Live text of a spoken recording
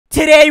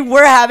today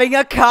we're having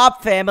a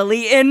cop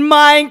family in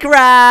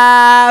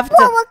Minecraft.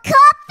 Whoa, a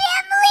cop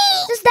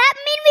family? Does that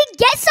mean we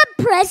get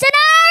some prisoners?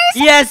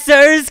 Yes,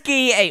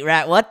 sirski. Hey,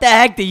 Rat, what the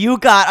heck do you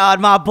got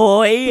on, my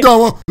boy?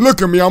 Gara,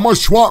 look at me, I'm a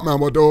SWAT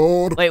member,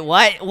 dude. Wait,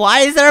 what?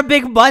 Why is there a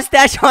big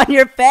mustache on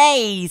your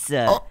face?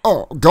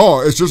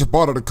 Gara, it's just a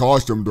part of the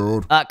costume,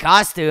 dude.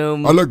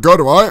 Costume? I look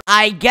good, right?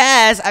 I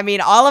guess. I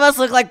mean, all of us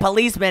look like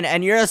policemen,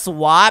 and you're a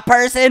SWAT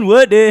person?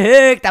 What the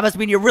heck? That must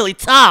mean you're really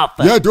tough.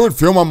 Yeah, dude,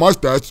 feel my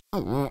mustache.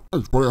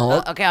 It's pretty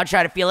hard. Okay, I'll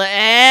try to feel it.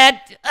 And...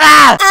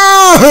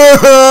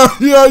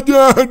 Yeah,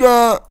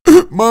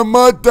 my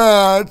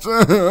mustache.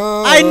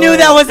 I knew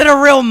that wasn't a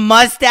real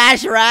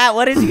mustache, Rat.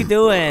 What is he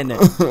doing?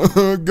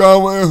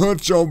 Gara, it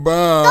hurt so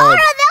bad. Gara, that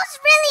was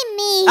really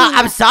mean.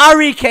 I'm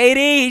sorry,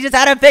 Katie. He just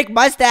had a fake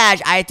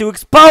mustache. I had to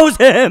expose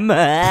him.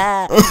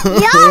 Yes,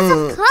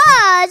 of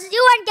course.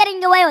 You weren't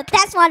getting away with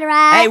this one,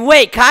 right? Hey,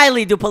 wait,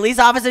 Kylie, do police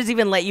officers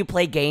even let you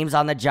play games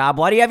on the job?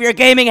 Why do you have your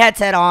gaming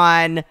headset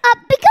on?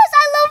 Because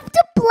I love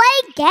to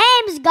play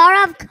games,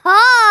 Gara, of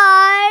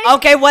course.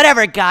 Okay,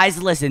 whatever,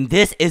 guys. Listen,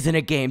 this isn't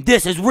a game.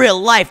 This is real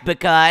life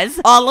because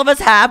all of us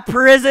have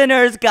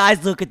prisoners.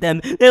 Guys, look at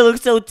them. They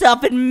look so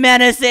tough and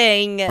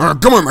menacing.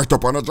 Come on, Mr.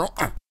 Punisher.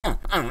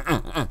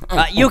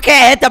 You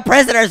can't hit the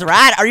prisoners,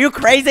 Rat. Are you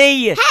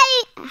crazy?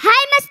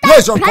 Hi, Mr.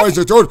 Yes, I'm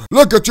crazy, dude.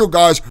 Look at you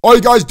guys. All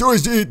you guys do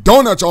is eat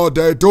donuts all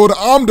day, dude.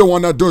 I'm the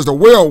one that does the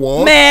real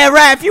work. Man,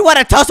 Rat, if you want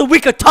to tussle, we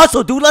could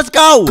tussle, dude. Let's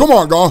go. Come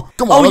on, girl.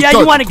 Come on. Oh, yeah,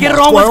 you want to get it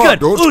on? What's good?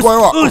 Dude,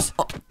 Oos.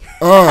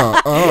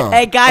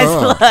 Hey, guys,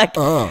 look.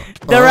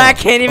 The rat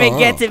can't even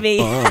get to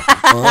me.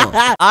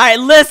 Alright,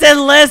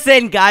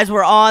 listen, guys.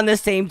 We're all on the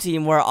same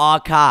team. We're all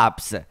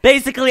cops.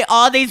 Basically,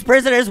 all these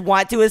prisoners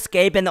want to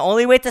escape, and the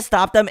only way to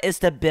stop them is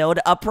to build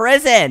a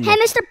prison. Hey,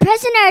 Mr.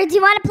 Prisoner, do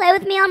you want to play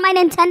with me on my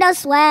Nintendo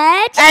Switch?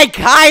 Hey,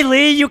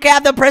 Kylie, you can't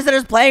have the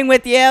prisoners playing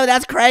with you.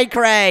 That's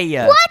cray-cray.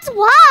 What?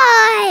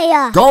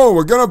 Why? Go,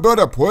 we're gonna build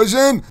a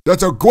prison?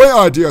 That's a great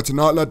idea to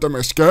not let them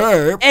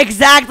escape.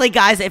 Exactly,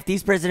 guys. If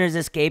these prisoners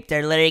escape,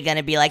 they're literally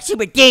gonna be like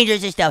super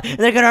dangerous and stuff. And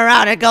they're gonna run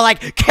around and go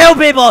like, kill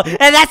people.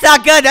 And that's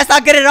not good. That's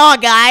not good at all,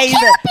 guys. Kill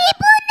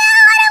people? No,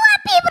 I don't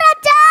want people to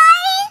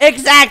die.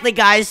 Exactly,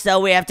 guys. So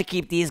we have to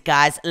keep these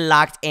guys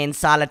locked in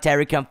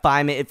solitary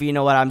confinement, if you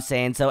know what I'm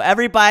saying. So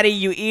everybody,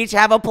 you each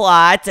have a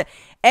plot.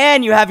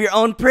 And you have your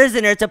own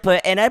prisoner to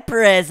put in a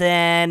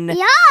prison.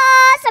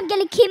 Yes, I'm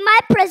gonna keep my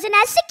prison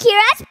as secure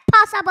as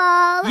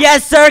possible.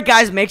 Yes, sir,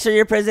 guys. Make sure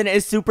your prison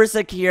is super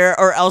secure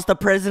or else the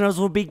prisoners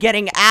will be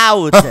getting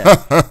out.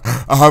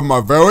 I have my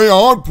very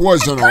own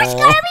prisoner. Of course,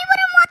 Gara, we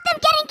wouldn't want them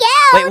getting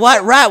out. Wait,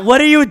 what? Rat, what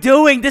are you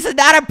doing? This is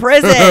not a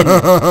prison.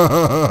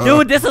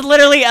 Dude, this is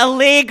literally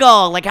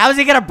illegal. Like, how is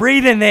he gonna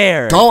breathe in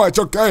there? Go, it's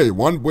okay.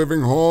 One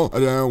breathing hole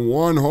and then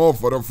one hole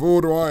for the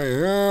food right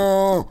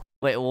here.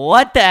 Wait,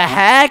 what the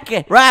heck?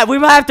 Right, we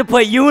might have to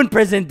put you in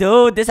prison,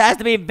 dude. This has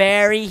to be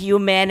very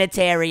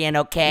humanitarian,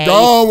 okay?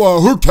 No,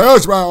 who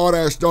cares about all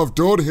that stuff,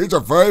 dude? He's a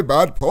very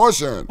bad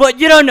person. But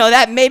you don't know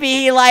that. Maybe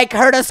he, like,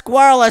 hurt a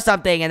squirrel or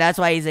something, and that's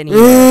why he's in here.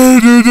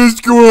 The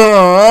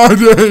squirrel.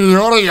 You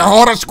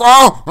heard a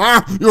squirrel?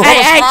 Huh? You heard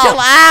a Hey, squirrel? chill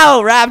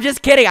out, Rat. I'm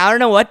just kidding. I don't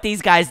know what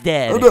these guys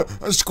did.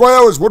 A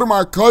squirrel is one of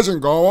my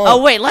cousins, go.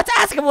 Oh, wait, let's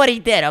ask him what he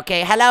did,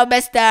 okay? Hello,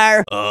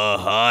 mister.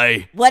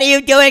 Hi. What are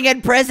you doing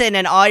in prison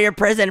and all your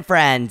prison friends?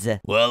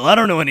 Well, I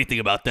don't know anything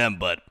about them,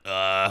 but,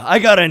 I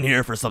got in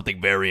here for something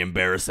very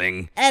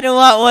embarrassing. And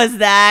what was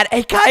that?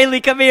 Hey,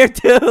 Kylie, come here,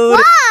 dude.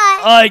 What?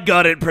 I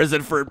got in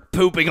prison for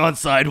pooping on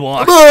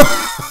sidewalks.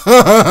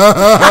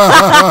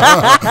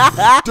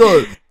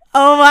 Dude.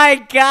 Oh my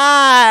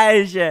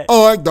gosh.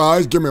 Alright,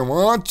 guys, give me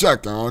 1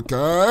 second,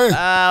 okay?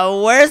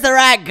 Where's the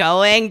rat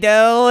going, dude?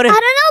 I don't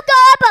know,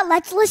 Gara, but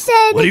let's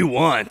listen. What do you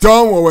want?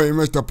 Don't worry,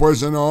 Mr.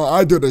 Prisoner.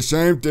 I do the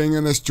same thing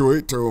in the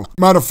street, too.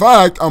 Matter of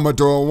fact, I'm gonna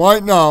do it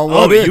right now.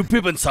 Oh, Ready? you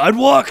pooping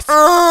sidewalks?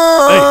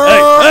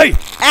 Hey!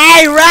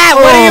 Hey, rat,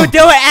 what are you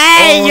doing?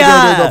 Hey!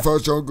 That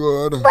felt so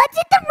good. What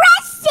did the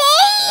rat say?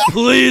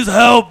 Please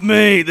help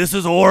me. This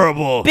is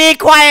horrible. Be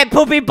quiet,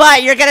 poopy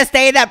butt. You're gonna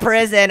stay in that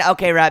prison.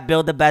 Okay, rat,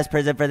 build the best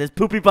prison for this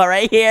poopy butt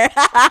right here.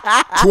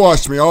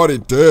 Trust me, I already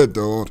did,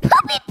 dude.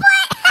 Poopy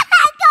butt.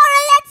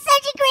 Gara, that's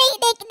such a great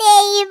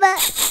nickname.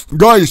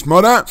 Guys, you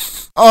smell that?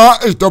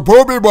 It's the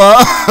poopy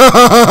butt.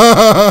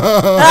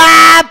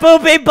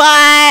 Poopy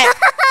butt.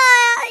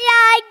 Yeah,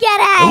 I get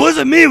it. It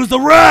wasn't me. It was the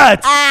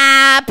rat.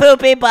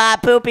 Poopy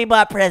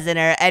butt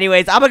prisoner.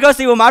 Anyways, I'm gonna go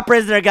see what my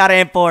prisoner got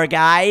in for,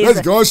 guys.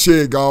 Let's go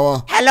see it,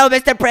 Gara. Hello,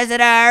 Mr.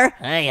 Prisoner.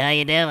 Hey, how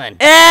you doing?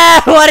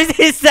 What does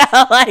he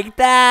sound like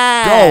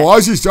that? Yo, why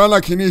does he sound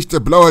like he needs to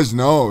blow his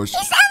nose? He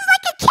sounds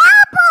like a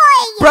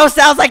cowboy. Bro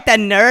sounds like the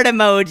nerd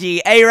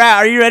emoji. Hey, Rat,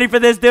 are you ready for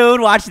this,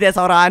 dude? Watch this.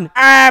 Hold on.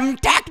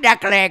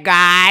 Technically,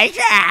 guys.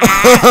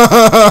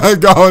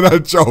 Go,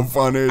 that's so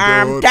funny,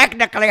 dude.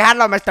 Technically,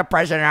 hello, Mr.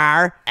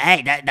 Prisoner.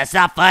 Hey, that's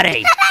not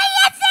funny. Yes,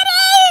 it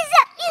is.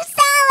 You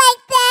sound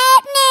like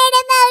that nerd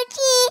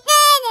emoji.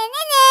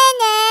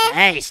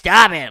 Hey,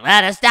 stop it.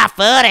 That's not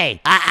funny.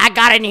 I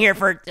got in here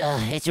for...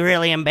 it's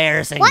really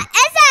embarrassing. What is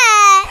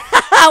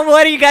it?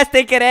 What do you guys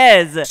think it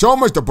is? So,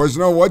 Mr.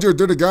 Prisoner, what'd you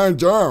do to get in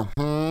jail?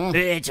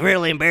 It's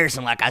really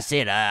embarrassing, like I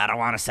said. I don't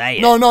want to say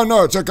it.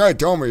 No, it's okay.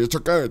 Tell me. It's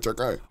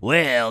okay.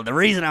 Well, the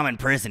reason I'm in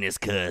prison is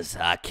because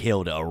I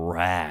killed a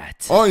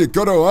rat. Oh, you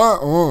killed a what?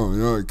 Oh,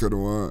 yeah, you killed a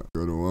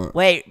what?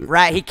 Wait,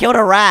 rat. He killed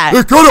a rat.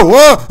 You killed a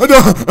what? You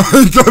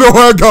killed a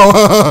what? Go.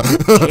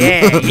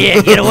 Yeah,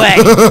 get away.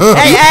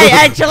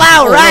 Hey, chill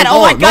out, rat.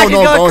 Oh my God,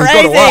 you're going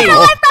crazy.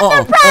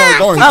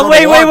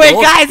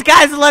 Wait,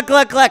 guys, look.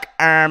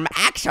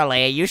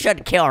 Actually, you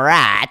should kill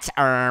rats.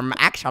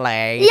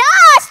 Actually.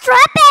 Yes,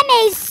 trap him.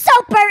 He's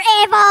super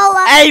evil.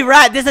 Hey,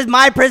 rat, this is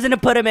my prison to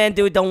put him in,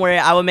 dude. Don't worry,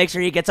 I will make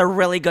sure he gets a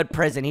really good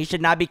prison. He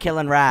should not be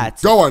killing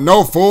rats. Go on,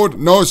 no food,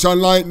 no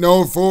sunlight,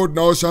 no food,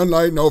 no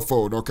sunlight, no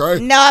food, okay?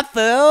 No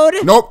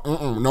food? Nope,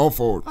 no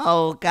food.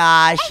 Oh,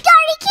 gosh. Hey,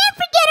 Gara, can't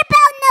forget about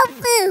no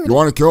food. You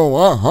wanna kill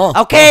what, huh?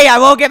 Okay, I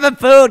won't give him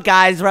food,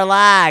 guys.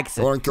 Relax.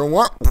 You wanna kill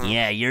what?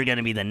 Yeah, you're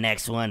gonna be the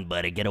next one,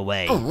 buddy. Get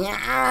away.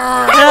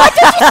 I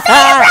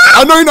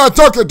know you're not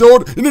talking,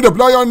 dude. You need to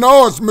blow your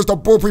nose,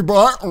 Mr. Poopy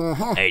Butt.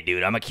 Hey,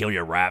 dude, I'm gonna kill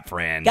your rat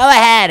friend. Go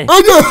ahead.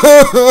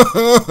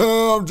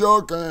 I'm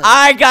joking. All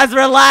right, guys,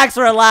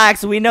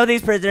 relax. We know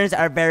these prisoners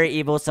are very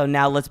evil, so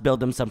now let's build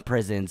them some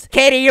prisons.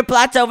 Katie, your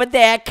plot's over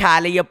there.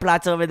 Kylie, your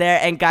plot's over there.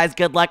 And guys,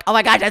 good luck. Oh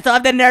my gosh, I still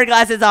have the nerd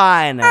glasses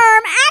on.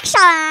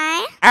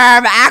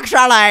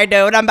 Actually,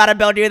 dude, I'm about to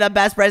build you the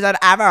best prison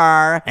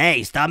ever.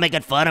 Hey, stop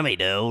making fun of me,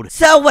 dude.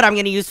 So what I'm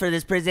gonna use for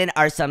this prison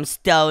are some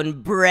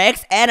stone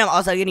bricks, and I'm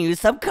also gonna use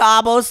some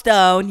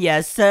cobblestone.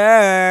 Yes,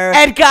 sir.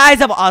 And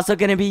guys, I'm also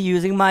gonna be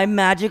using my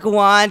magic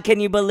wand. Can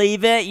you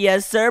believe it?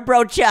 Yes, sir,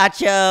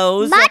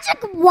 brochachos.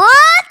 Magic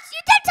what?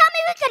 You didn't tell me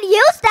we could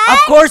use that.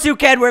 Of course you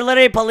can. We're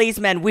literally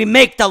policemen. We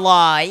make the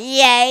law.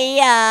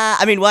 Yeah.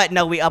 I mean, what?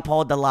 No, we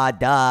uphold the law.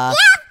 Duh. Yeah,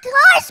 of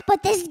course,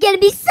 but this is gonna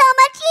be so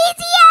much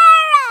easier.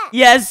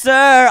 Yes,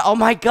 sir. Oh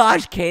my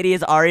gosh, Katie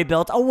has already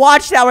built a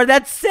watchtower.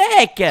 That's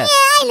sick. Yeah,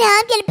 I know.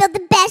 I'm gonna build the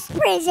best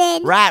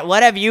prison. Rat,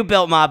 what have you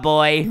built, my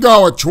boy?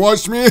 Go,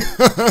 trust me.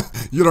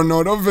 You don't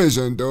know the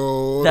vision,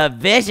 dude. The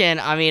vision?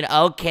 I mean,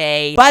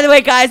 okay. By the way,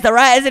 guys, the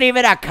rat isn't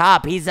even a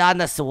cop. He's on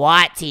the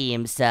SWAT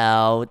team,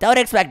 so don't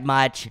expect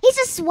much. He's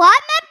a SWAT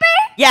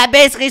member? Yeah,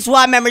 basically,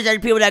 SWAT members are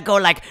people that go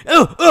like,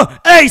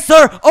 hey,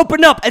 sir,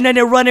 open up, and then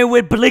they run in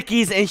with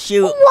blickies and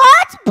shoot.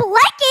 What?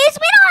 Blickies?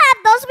 We don't have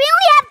those. We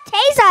only have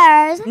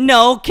tasers.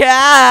 No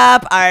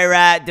cap. All right,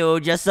 rat,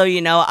 dude, just so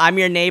you know, I'm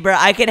your neighbor.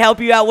 I can help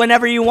you out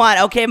whenever you want,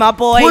 okay, my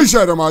boy?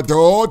 Appreciate it, my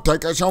dude.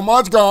 Take it so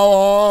much,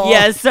 go.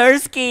 Yes, sir,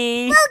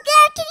 ski. Well,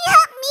 girl, can you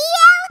help me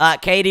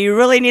out? Katie, you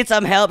really need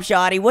some help,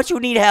 shawty. What you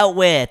need help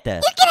with? You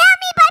can help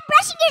me by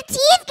brushing your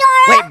teeth,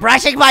 Gara. Wait,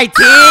 brushing my teeth?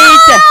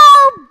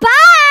 Oh, bye.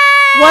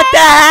 What the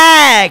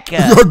heck?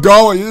 You're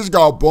going. You just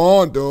got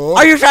born, dude.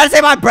 Are you trying to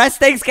say my breath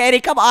stinks, Katie?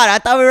 Come on, I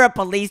thought we were a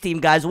police team,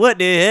 guys. What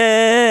the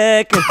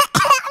heck? I'm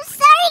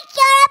sorry,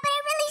 Gara, but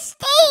it really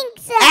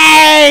stinks.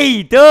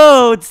 Hey,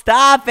 dude,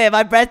 stop it.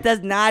 My breath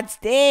does not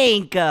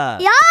stink.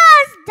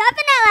 Yes,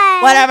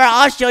 definitely. Whatever,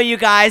 I'll show you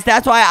guys.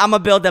 That's why I'm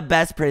gonna build the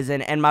best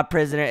prison, and my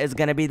prisoner is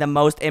gonna be the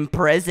most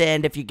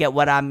imprisoned, if you get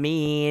what I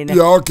mean.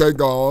 Yeah, okay,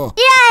 go.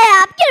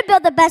 Yeah, I'm gonna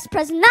build the best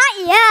prison, not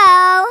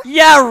you.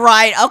 Yeah,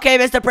 right. Okay,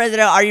 Mr.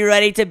 Prisoner, are you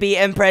ready to be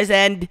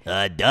imprisoned?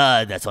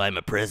 Duh, that's why I'm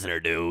a prisoner,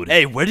 dude.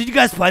 Hey, where did you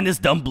guys find this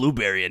dumb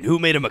blueberry, and who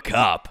made him a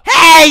cop?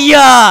 Hey,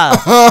 Go.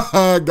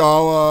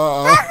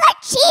 The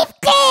chief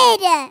did.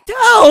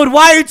 Dude,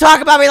 why are you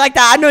talking about me like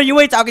that? I know you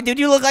ain't talking, dude.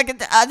 You look like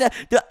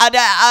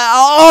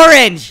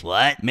orange.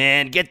 What?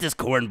 Man, get this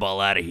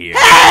cornball out of here.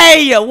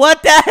 Hey,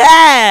 what the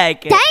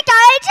heck? Dang, Gara,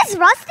 I just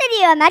roasted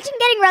you. Imagine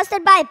getting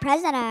roasted by a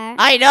prisoner.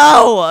 I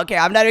know. Okay,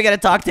 I'm not even gonna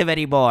talk to him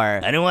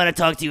anymore. I don't want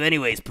to talk to you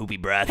anyways, poopy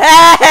breath.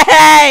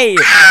 Hey!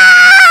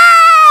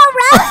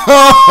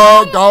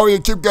 Go, you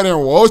keep getting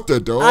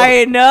roasted, dude.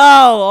 I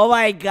know. Oh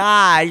my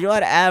gosh.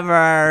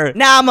 Whatever.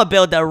 Now I'm gonna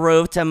build the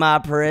roof to my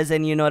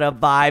prison. You know the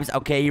vibes.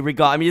 Okay, here we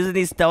go. I'm using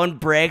these stone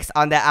bricks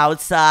on the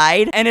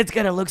outside, and it's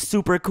gonna look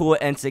super cool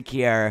and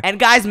secure. And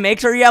guys, make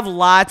sure you have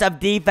lots of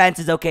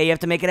defenses, okay? You have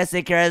to make it as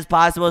secure as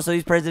possible so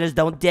these prisoners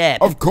don't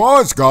dip. Of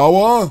course,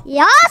 Gawa.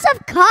 Yes,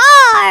 of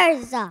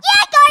course. Yeah, Gara,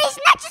 he's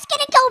not just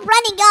gonna go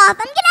running off. I'm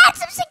gonna add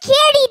some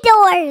security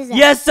doors.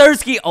 Yes,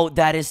 Sirski. Oh,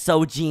 that is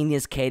so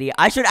genius, Katie.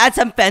 I should add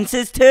some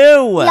fences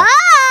too. Yes.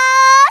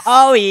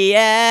 Oh,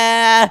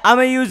 yeah. I'm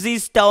gonna use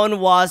these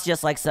stone walls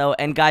just like so.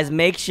 And guys,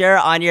 make sure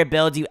on your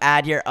build you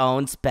add your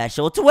own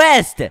special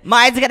twist.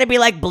 Mine's gonna be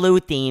like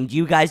blue themed.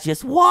 You guys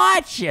just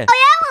watch. Oh, yeah?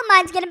 Well,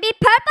 mine's gonna be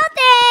purple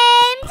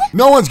themed.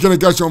 No one's gonna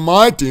guess what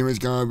my team is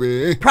gonna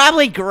be.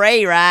 Probably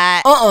gray,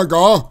 right?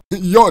 Go.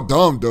 You're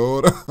dumb,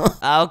 dude.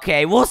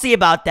 Okay, we'll see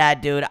about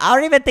that, dude. I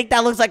don't even think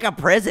that looks like a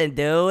prison,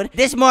 dude.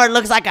 This more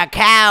looks like a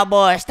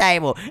cowboy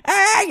stable.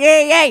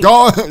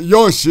 Go,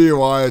 you'll see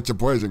why it's a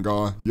prison,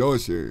 go. You'll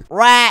see.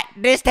 Right,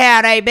 this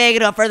town ain't big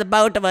enough for the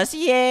both of us.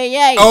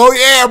 Yeah. Oh,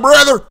 yeah,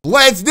 brother.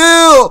 Let's do.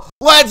 I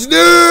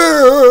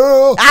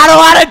don't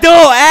want to do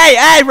it.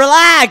 Hey,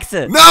 relax.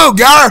 No,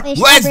 Gar.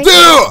 Let's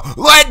do.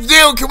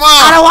 Come on.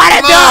 I don't want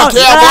to do it.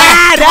 Come on,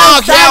 cowboy. Come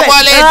on,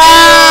 cowboy. Let's do.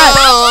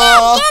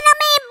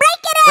 Gentlemen,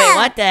 break it up. Wait,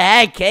 what the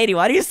heck, Katie?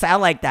 Why do you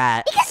sound like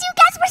that? Because you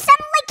guys were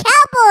sounding like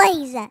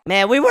cowboys.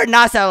 Man, we were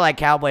not sounding like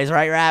cowboys,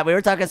 right, Rat? We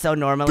were talking so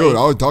normally. Dude,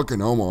 I was talking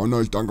normal. I know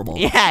he's talking about.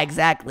 Yeah,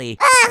 exactly.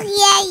 Oh,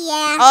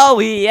 yeah. Oh,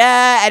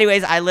 yeah.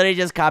 Anyways, I literally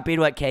just copied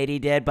what Katie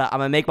did, but I'm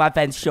gonna make my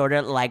fence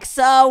shorter like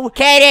so.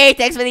 Katie,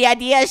 thanks for the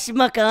idea,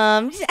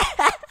 schmuckums. Wait,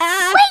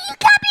 you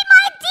copied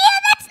my idea?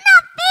 That's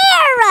not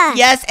fair.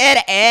 Yes,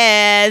 it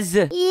is.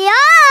 Yeah.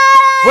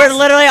 We're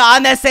literally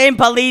on the same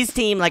police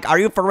team. Like, are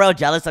you for real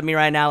jealous of me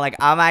right now? Like,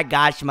 oh my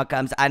gosh,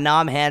 schmuckums. I know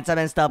I'm handsome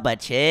and stuff,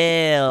 but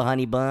chill,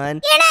 honey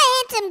bun. You're not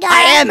handsome, Gara.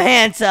 I am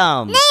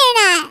handsome. No, you're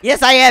not.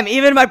 Yes, I am.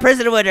 Even my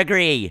prisoner would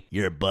agree.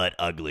 Your butt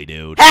ugly,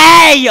 dude.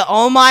 Hey!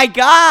 Oh my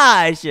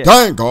gosh!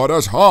 Thank God,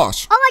 that's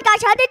harsh. Oh my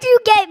gosh, how did you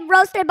get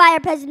roasted by a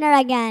prisoner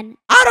again?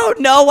 I don't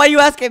know. Why you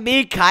asking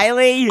me,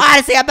 Kylie?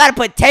 Honestly, I'm about to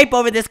put tape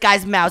over this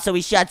guy's mouth so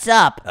he shuts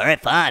up. All right,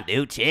 fine,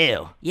 dude.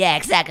 Chill. Yeah,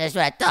 exactly. That's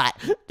what I thought.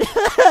 Yeah,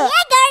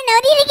 Gara, no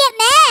need to get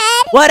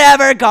mad.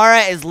 Whatever.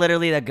 Gara is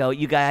literally the goat.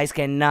 You guys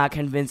cannot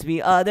convince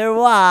me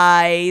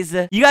otherwise.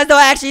 You guys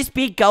don't actually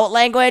speak goat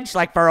language?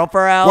 Like, for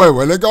real? Wait,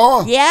 will it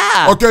go?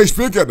 Yeah. Okay,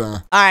 speak it then.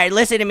 All right,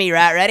 listen to me,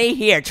 Rat. Ready?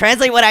 Here,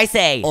 translate what I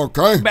say.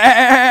 Okay.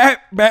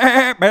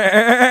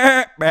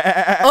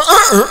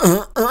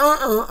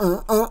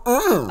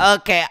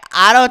 Okay,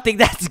 I don't think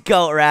that's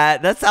goat,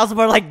 Rat. That sounds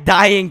more like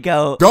dying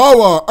goat.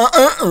 Gara.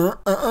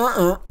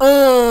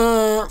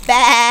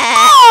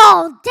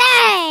 Oh,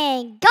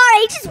 dang. Gara,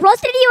 he just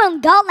roasted you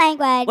in goat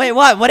language. Wait,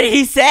 what? What did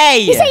he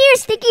say? He said you're a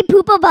stinky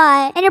poopa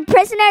butt, and your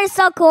prisoner is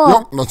so cool.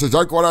 Yep, that's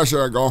exactly what I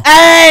said, go.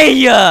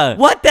 Hey!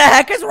 What the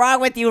heck is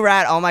wrong with you,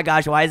 Rat? Oh my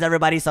gosh, why is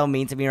everybody so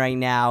mean to me right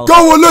now?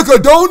 Go and look, a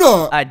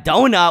donut. A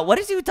donut? What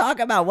is you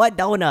talking about? What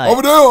donut?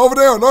 Over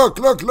there, look.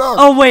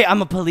 Oh wait,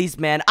 I'm a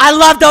policeman. I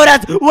love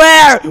donuts.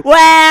 Where?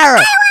 I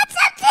want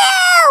some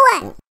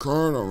too.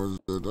 Kind of,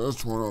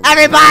 that's one of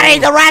Everybody,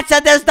 the Rat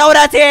said there's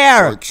donuts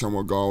here. like some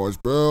of Gara's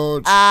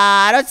builds.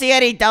 I don't see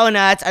any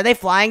donuts. Are they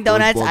flying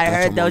donuts? I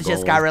heard those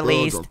just got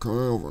released. Okay,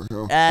 over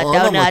here.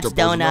 Donuts.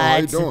 How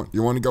you doing?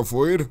 You want to get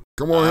food?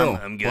 Come on here.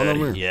 I'm Follow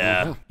good. me.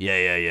 Yeah.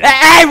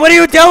 Hey, what are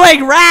you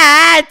doing,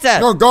 Rat?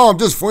 No, go. I'm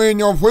just freeing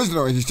your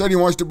prisoner. He said he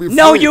wants to be free.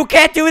 No, you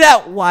can't do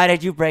that. Why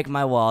did you break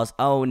my walls?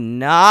 Oh,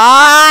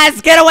 no.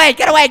 Get away.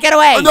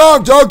 No,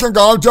 I'm joking,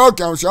 go.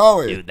 I'm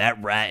sorry. Dude,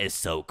 that rat is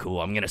so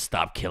cool. I'm gonna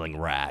stop killing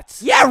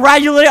rats. Yeah,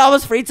 Rat, you literally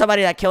almost freed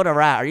somebody that killed a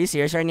rat. Are you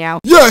serious right now?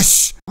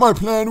 Yes, my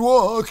plan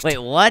worked.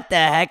 Wait, what the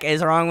heck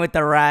is wrong with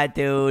the rat,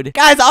 dude?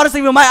 Guys,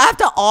 honestly, we might have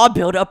to all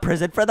build a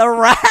prison for the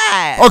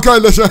rat. Okay,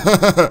 listen.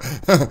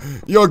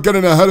 You're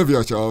getting ahead of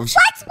yourselves.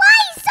 That's why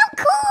he's so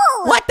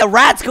cool. What? The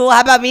rat's cool?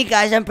 How about me,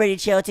 guys? I'm pretty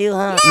chill, too,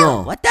 huh?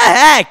 No. What the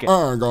heck?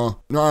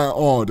 Go. Not at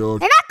all,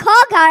 dude. They're not cool,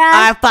 Gara.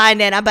 Alright, fine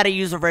then. I'm about to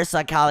use reverse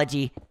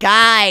psychology.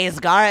 Guys,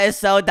 Gara is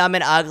so dumb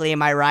and ugly.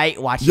 Am I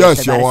right? Watch Yes,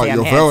 this. you're Everybody right. see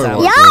I'm You're very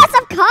handsome. right. Yes,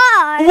 of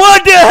course.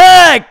 What the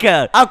heck?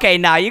 Okay,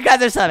 now you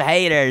guys are some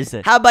haters.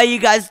 How about you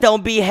guys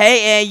don't be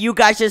hating? You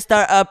guys should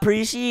start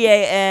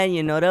appreciating,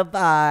 you know, the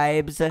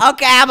vibes.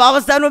 Okay, I'm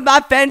almost done with my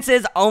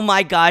fences. Oh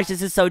my gosh,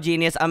 this is so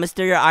genius. I'm gonna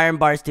steal your iron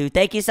bars too.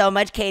 Thank you so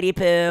much, Katie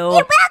Poo. You're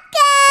welcome.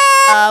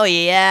 Oh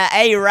yeah.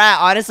 Hey, Rat,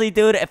 honestly,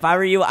 dude, if I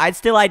were you, I'd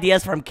steal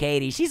ideas from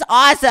Katie. She's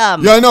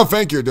awesome. Yeah, no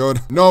thank you,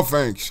 dude. No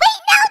thanks.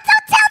 Wait, no,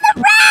 don't tell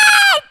the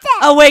rat.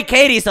 Oh wait,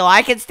 Katie, so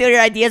I can steal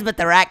your ideas, but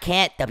the rat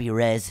can't.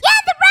 W-Riz. Yeah,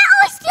 the rat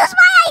always steals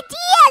my ideas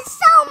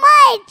so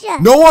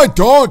much. No, I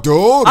don't, dude.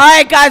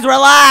 Alright, guys,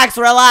 relax.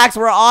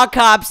 We're all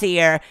cops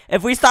here.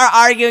 If we start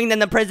arguing, then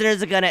the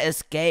prisoners are gonna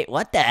escape.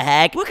 What the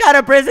heck? What kind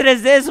of prison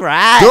is this,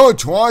 Rat? Dude,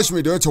 trust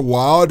me, dude. It's a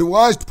Wild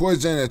West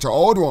prison. It's an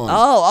old one.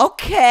 Oh,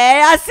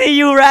 okay. I see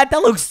you, Rat.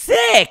 That looks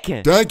sick.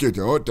 Thank you,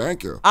 dude.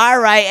 Thank you.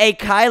 Alright, hey,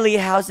 Kylie,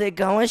 how's it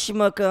going,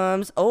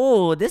 schmuckums?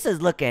 Oh, this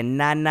is looking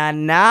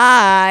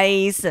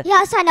nice.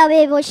 Yes, I know,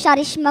 baby.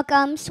 Shotty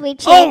schmuckums, sweet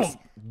chicks. Oh,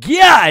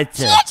 get!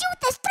 She hit you with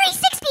this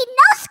 360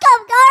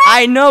 no-scope, Gara.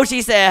 I know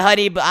she said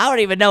honey, but I don't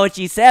even know what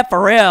she said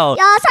for real.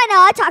 Yes, I know.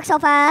 I talk so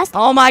fast.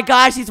 Oh my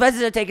gosh, these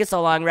fences are taking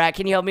so long, Rat.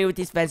 Can you help me with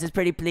these fences,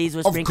 pretty please,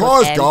 with Of sprinkles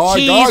course, and God.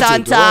 cheese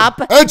on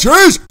top? And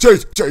cheese.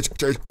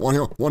 One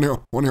here.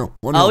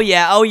 Oh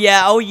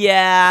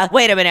yeah.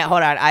 Wait a minute,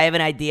 hold on. I have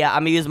an idea.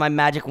 I'm gonna use my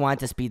magic wand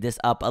to speed this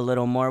up a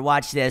little more.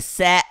 Watch this.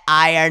 Set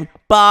iron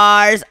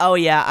bars. Oh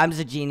yeah, I'm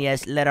the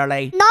genius,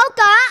 literally. No,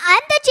 Gara,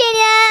 I'm the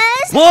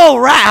genius. Whoa,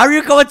 Rat, how are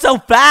you going so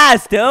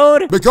fast,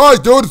 dude? Because,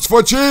 dude, it's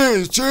for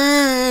cheese.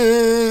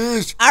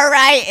 Cheese.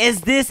 Alright,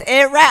 is this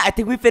it, Rat? I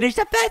think we finished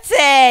the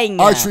fencing.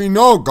 Actually,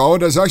 no, go.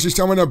 There's actually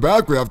some in the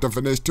back we have to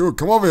finish, too.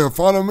 Come over here.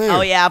 Follow me.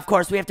 Oh yeah, of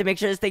course. We have to make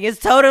sure this thing is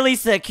totally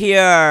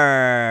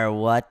secure.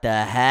 What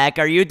the heck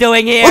are you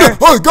doing here?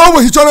 Oh, go.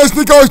 He's trying to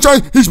sneak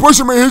out. He's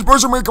pushing me.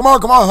 Come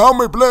on. Help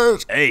me,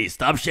 please. Hey,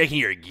 stop shaking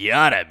your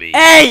yacht at me.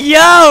 Hey,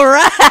 yo,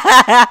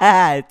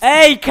 Rat!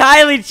 Hey,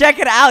 Kylie, check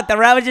it out. The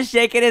rat was just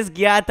shaking his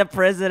gat, the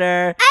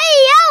prisoner.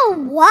 Hey,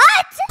 yo,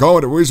 what? Go.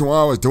 The reason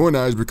why I was doing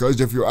that is because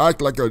if you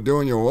act like you're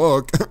doing your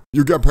work,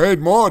 you get paid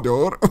more,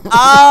 dude.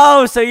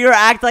 Oh, so you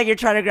act like you're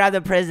trying to grab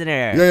the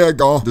prisoner. Yeah,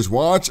 go. Just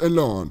watch and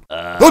learn.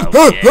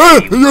 Okay,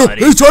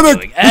 He's trying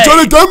to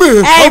get me.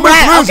 Hey, Help me,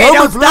 Rat, please, okay, help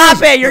don't me, stop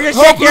please. it. You're just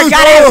Help, shaking your please,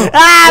 gun.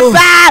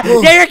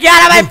 oh. Get your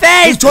gun out of my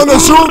face. He's trying to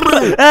shoot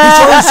me. He's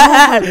trying to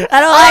shoot me.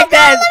 I don't like this.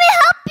 Let me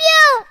help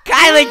you.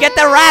 Kylie, get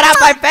the rat out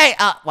my face.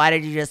 Why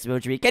did you just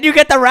smooch me? Can you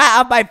get the rat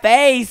out my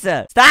face?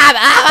 Stop.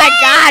 Oh, my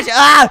gosh.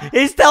 Oh,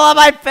 he's still on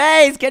my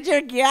face. Get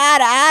your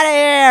gun out of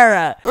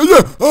here.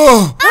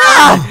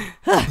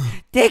 Yeah.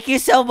 Thank you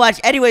so much.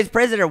 Anyways,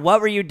 prisoner,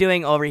 what were you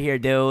doing over here,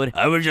 dude?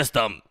 I was just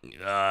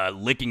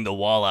licking the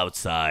wall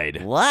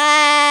outside.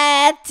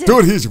 What?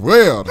 Dude, he's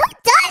weird. Who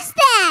does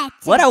that?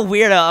 What a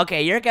weirdo.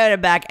 Okay, you're going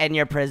back in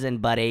your prison,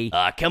 buddy.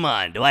 Come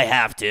on, do I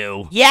have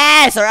to?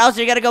 Yes, or else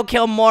you're gonna go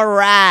kill more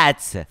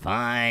rats.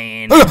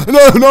 Fine.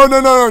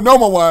 No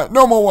more what?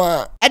 No more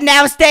what? And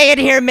now stay in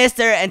here,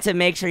 mister. And to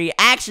make sure he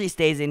actually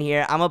stays in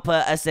here, I'm gonna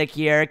put a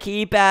secure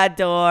keypad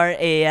door.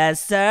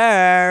 Yes,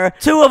 sir.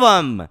 2 of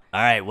them. All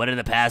right, what are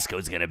the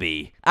passcodes gonna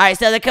be? All right,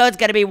 so the code's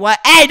gonna be what?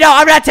 Hey, no,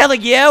 I'm not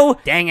telling you.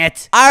 Dang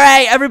it. All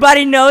right,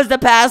 everybody knows the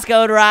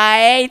passcode,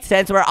 right?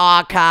 Since we're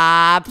all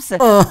cops.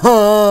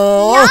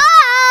 Uh-huh.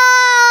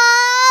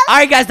 All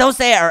right, guys, don't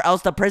say it or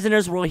else the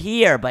prisoners will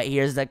hear. But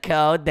here's the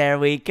code. There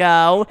we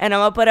go. And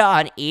I'm going to put it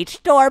on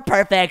each door.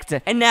 Perfect.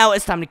 And now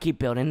it's time to keep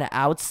building the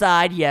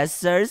outside. Yes,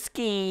 sir,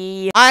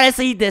 ski.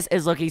 Honestly, this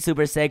is looking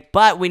super sick,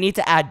 but we need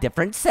to add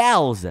different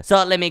cells.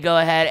 So let me go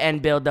ahead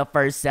and build the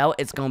first cell.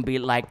 It's going to be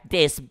like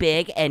this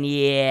big and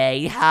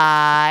yay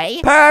high.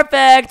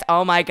 Perfect.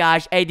 Oh, my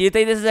gosh. Hey, do you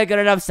think this is a good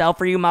enough cell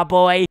for you, my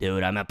boy?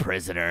 Dude, I'm a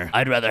prisoner.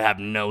 I'd rather have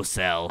no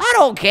cell. I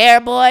don't care,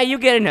 boy. You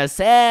get in a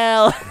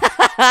cell.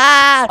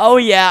 Oh,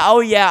 yeah. All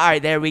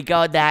right, there we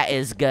go. That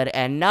is good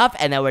enough.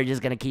 And then we're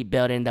just gonna keep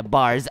building the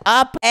bars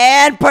up.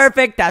 And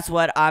perfect. That's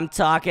what I'm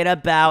talking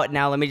about.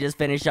 Now let me just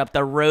finish up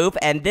the roof.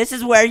 And this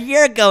is where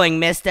you're going,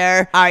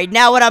 mister. All right,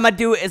 now what I'm gonna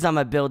do is I'm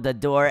gonna build the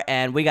door.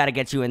 And we gotta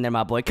get you in there,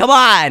 my boy. Come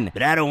on.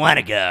 But I don't want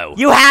to go.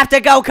 You have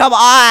to go. Come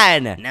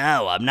on.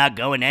 No, I'm not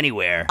going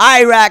anywhere. All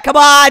right, Rat. Come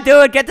on,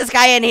 dude. Get this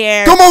guy in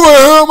here. Come over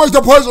here,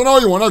 Mr. Prisoner.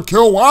 You want to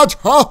kill what?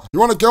 Huh? You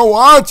want to kill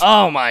what?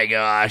 Oh my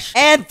gosh.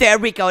 And there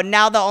we go.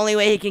 Now the only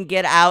way he can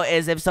get out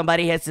is if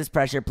somebody hits this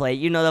pressure plate.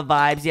 You know the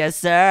vibes. Yes,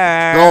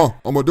 sir. Go.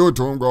 I'm going to do it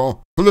to him,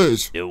 go.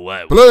 Please. Do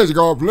what? Please,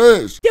 go,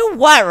 please. Do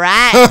what,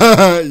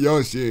 Rat?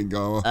 Yo, shit,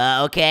 go.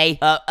 Okay.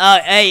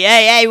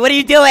 Hey, what are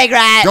you doing,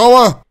 Rat?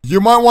 Goa,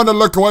 you might want to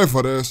look away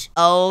for this.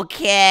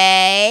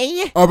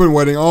 Okay. I've been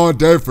waiting all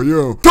day for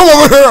you. Come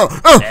over here!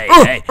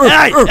 Hey.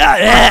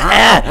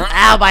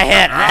 Ow, my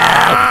head.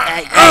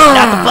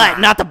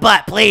 Hey, not the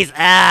butt, please.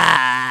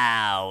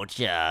 Ouch.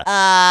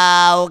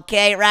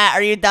 Okay, Rat,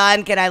 are you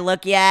done? Can I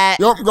look yet?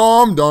 Yep,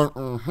 go, I'm done.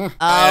 Okay.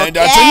 And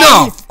that's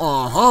enough.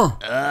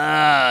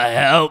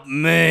 Help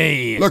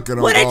me. Look at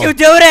him. What did go. you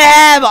do to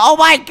him? Oh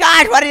my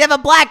gosh, why did he have a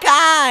black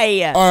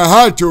eye? I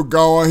had to,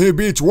 Goa. He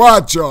beats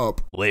Watch up.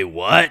 Wait,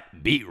 what?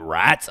 Beat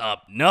rats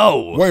up?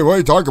 No. Wait, what are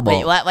you talking about?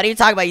 Wait, what are you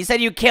talking about? You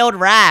said you killed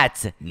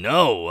rats.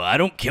 No, I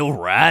don't kill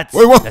rats.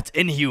 Wait, what? That's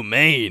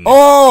inhumane.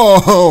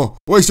 Oh,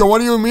 wait, so what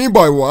do you mean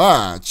by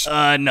Watch?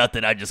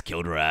 Nothing. I just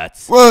killed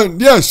rats. Well,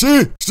 yeah,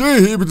 see,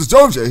 he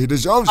deserves it. He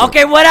deserves it.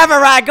 Okay, whatever,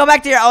 Rat. Go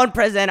back to your own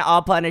prison.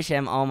 I'll punish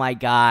him. Oh my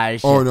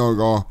gosh. Oh, no,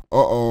 go.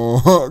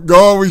 Uh-oh.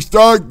 Go, we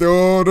stuck,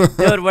 dude.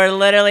 Dude, we're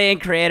literally in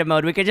creative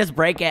mode. We could just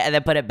break it and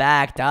then put it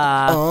back.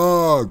 Duh.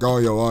 Oh, go,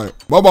 you're right.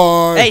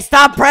 Bye-bye. Hey,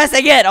 stop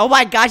pressing it. Oh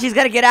my gosh, he's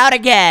gonna get out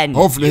again.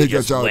 Hopefully You he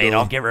just gets out, wait. dude.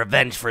 I'll get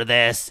revenge for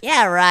this.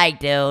 Yeah, right,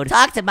 dude.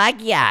 Talk to my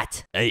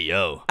yacht. Hey,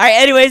 yo. All right,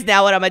 anyways,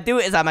 now what I'm gonna do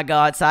is I'm gonna go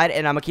outside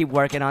and I'm gonna keep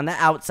working on the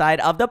outside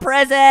of the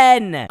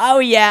prison. Oh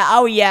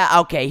yeah.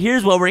 Okay,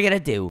 here's what we're gonna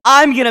do.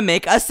 I'm gonna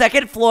make a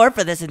second floor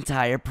for this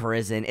entire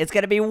prison. It's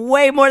gonna be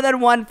way more than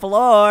one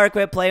floor.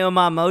 Quit playing with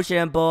my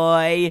motion,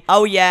 boy.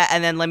 Oh yeah,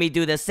 and then let me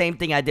do the same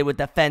thing I did with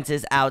the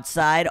fences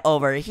outside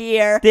over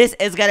here. This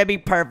is gonna be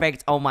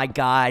perfect. Oh my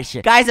gosh.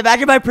 Guys,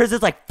 imagine my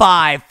prison's like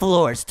 5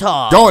 floors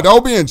tall. Go,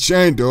 don't be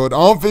insane, dude. I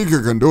don't think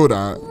you can do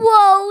that.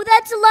 Whoa,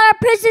 that's a lot of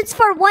prisons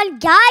for one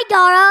guy,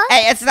 Gara.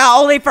 Hey, it's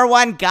not only for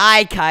one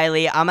guy,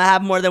 Kylie. I'm gonna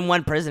have more than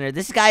one prisoner.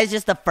 This guy is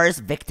just the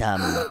first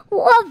victim.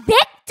 Well,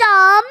 victim?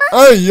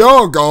 Hey,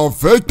 yo, go,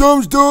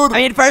 victims, dude. I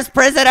mean, first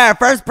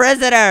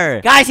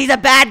prisoner. Guys, he's a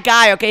bad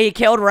guy, okay? He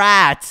killed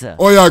rats.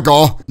 Oh, yeah,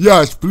 go.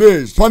 Yes,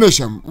 please. Punish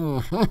him.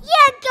 Yeah, Gara,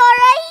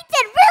 he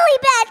did really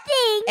bad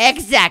things.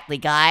 Exactly,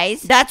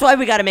 guys. That's why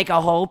we gotta make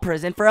a whole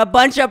prison for a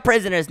bunch of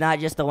prisoners, not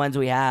just the ones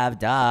we have,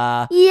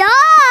 duh.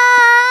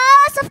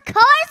 Yes, of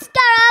course,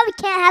 Gara. We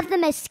can't have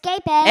them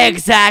escaping.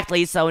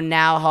 Exactly, so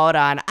now, hold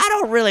on. I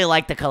don't really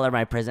like the color of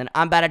my prison.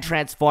 I'm about to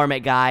transform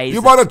it, guys. You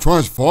about to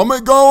transform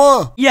it,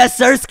 Gara? Yes,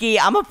 Sirski.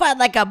 I'm gonna find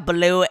like a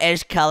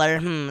bluish color.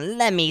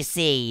 Let me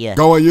see.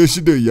 Gara, you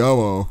should do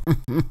yellow.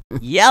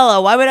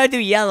 Yellow? Why would I do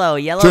yellow?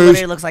 Yellow Cheese.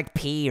 literally looks like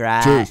pea,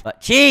 right? Cheese.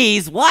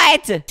 Cheese?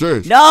 What?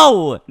 Cheese.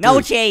 No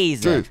Cheese.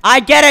 cheese. Cheese. I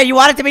get it. You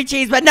want it to be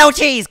cheese, but no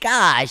cheese.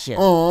 Gosh.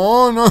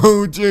 Oh,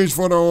 no cheese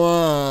for the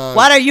one.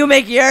 Why don't you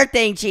make your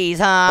thing cheese,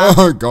 huh?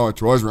 Oh, God,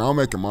 trust me. I'm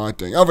making my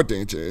thing.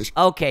 Everything cheese.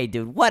 Okay,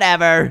 dude.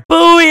 Whatever.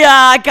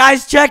 Booyah!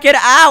 Guys, check it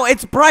out.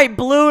 It's bright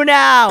blue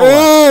now.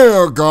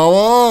 Ew,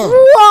 Gara.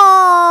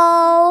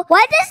 Whoa!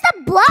 Why does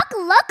the block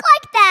look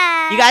like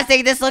that? You guys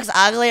think this looks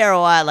ugly or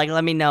what? Like,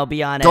 let me know.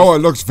 Be honest. Gara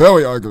looks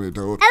very ugly,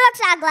 dude. It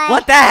looks ugly.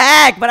 What the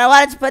heck? But I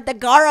wanted to put the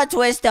Gara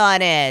twist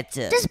on it.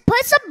 Just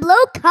put some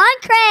blue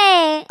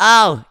concrete.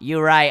 Oh,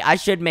 you're right. I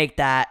should make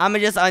that. I'm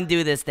gonna just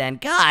undo this then.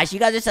 Gosh, you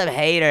guys are some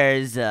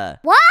haters.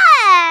 What?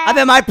 I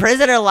bet my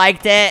prisoner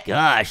liked it.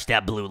 Gosh,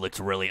 that blue looks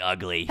really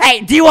ugly.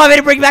 Hey, do you want me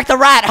to bring back the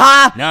rat,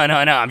 huh? No,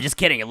 I'm just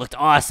kidding. It looked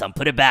awesome.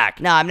 Put it back.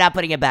 No, I'm not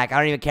putting it back. I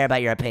don't even care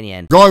about your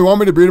opinion. Gara, you want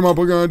me to beat him up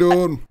again,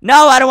 dude?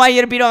 No, I don't want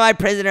you to beat on my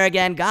prisoner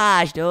again.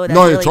 Gosh, dude. That's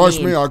No, you really trust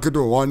mean. me. I could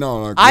do it right now.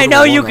 Like, I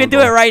know you can do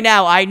it right. right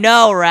now. I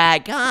know,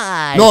 rat.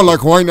 Gosh. No,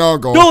 like right now,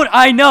 Gara. Dude,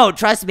 I know.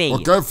 Trust me.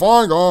 Okay,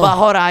 fine, Gara. But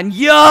hold on.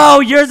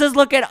 Yo, yours is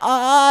looking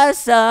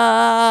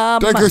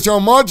awesome. Thank you so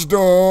much,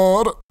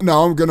 dude.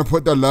 Now I'm gonna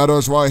put the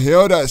letters right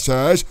here that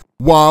says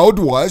Wild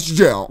West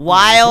Jail.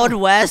 Wild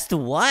West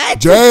what?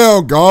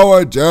 Jail,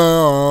 Gara,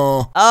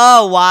 jail.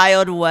 Oh,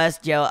 Wild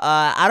West Joe.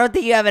 I don't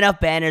think you have enough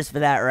banners for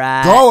that,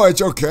 rat. Gara,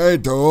 it's okay,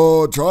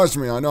 dude. Trust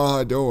me, I know how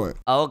to do it.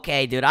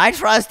 Okay, dude. I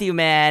trust you,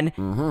 man.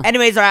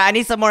 Anyways, alright, I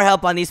need some more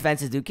help on these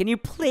fences, dude. Can you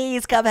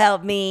please come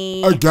help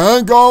me?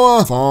 Again,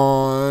 Gara?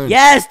 Fine.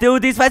 Yes,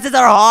 dude. These fences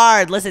are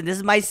hard. Listen, this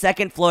is my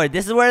second floor.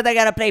 This is where they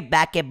gotta play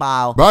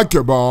basketball.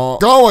 Basketball.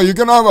 Gara, you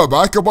gonna have a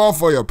basketball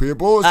for your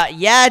people?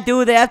 Yeah,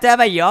 dude. They have to have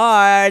a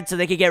yard so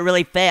they can get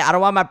really fit. I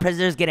don't want my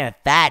prisoners getting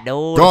fat,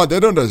 dude. God, they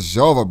don't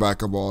deserve a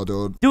basketball,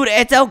 dude. Dude,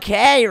 it's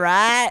okay,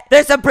 right?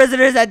 There's some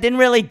prisoners that didn't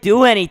really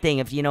do anything,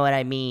 if you know what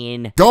I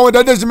mean. Gara,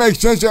 that doesn't make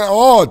sense at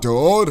all,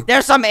 dude.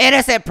 There's some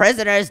innocent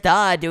prisoners,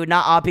 duh, dude.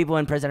 Not all people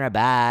in prison are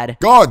bad.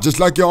 God, just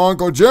like your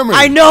Uncle Jimmy.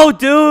 I know,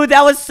 dude.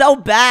 That was so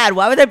bad.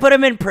 Why would they put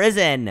him in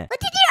prison? What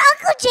did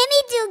your Uncle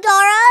Jimmy do,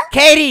 Gara?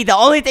 Katie, the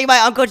only thing my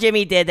Uncle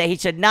Jimmy did that he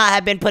should not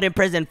have been put in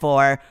prison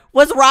for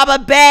was rob a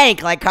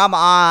bank. Like, come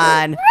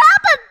on. Rob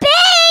a bank?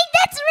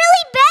 That's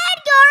really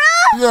bad,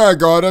 Gara. Yeah,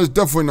 God, that's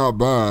definitely not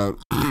bad.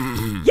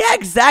 Yeah,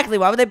 exactly.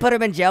 Why would they put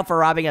him in jail for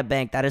robbing a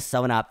bank? That is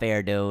so not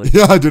fair, dude.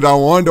 Yeah, dude, I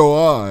wonder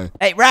why.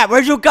 Hey, rat,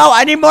 where'd you go?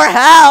 I need more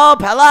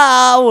help.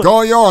 Hello. Go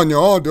on your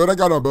own, dude. I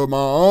gotta build my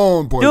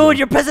own prison. Dude,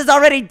 your prison's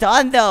already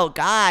done, though.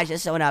 Gosh,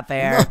 it's so not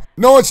fair.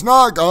 No, it's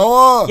not,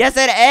 Gara. Yes,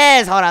 it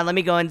is. Hold on, let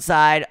me go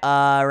inside.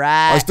 I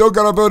Rat. still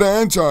gotta build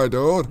the inside,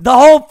 dude. The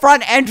whole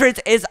front entrance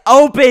is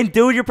open,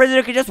 dude. Your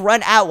prisoner could just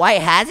run out. Why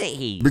hasn't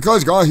he?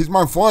 Because, God, he's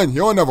my friend.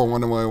 He'll never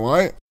run away,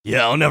 right?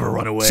 Yeah, I'll never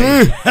run away. See?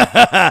 Okay,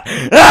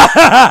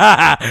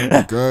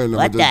 let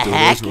What me the just do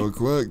heck? this real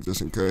quick, just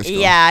in case. God.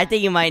 Yeah, I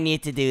think you might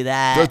need to do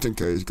that. Just in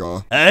case,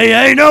 God.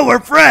 Hey, no, we're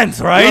friends,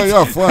 right?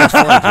 Yeah, friends,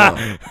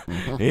 yeah.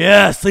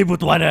 Yeah, sleep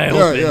with one eye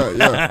open.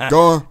 Yeah.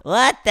 Go,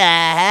 What the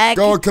heck?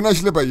 can I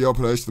sleep at your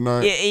place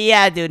tonight?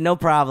 Yeah, dude, no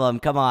problem.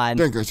 Come on.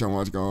 Thank you so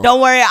much, God.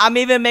 Don't worry, I'm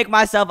even make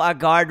myself a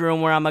guard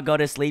room where I'm gonna go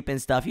to sleep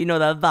and stuff. You know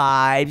the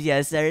vibes,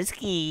 yes, sir.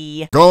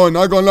 Ski. Go,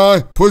 not gonna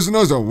lie,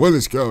 prisoners are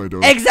really scary,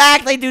 dude.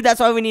 Exactly, dude. That's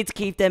why we need to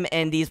keep them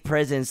in these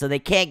prisons so they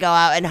can't go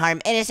out and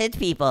harm innocent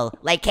people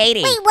like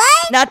Katie. Wait,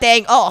 what?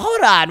 Nothing. Oh,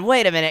 hold on.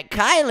 Wait a minute.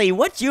 Kylie,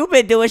 what you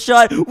been doing,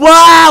 Sean?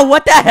 Wow,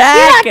 what the heck?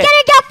 You're not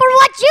getting up for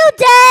what you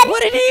did.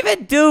 What did he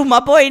even do? My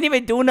boy didn't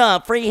even do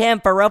nothing. Free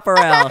him for real, for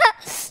real.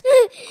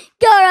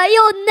 Gara,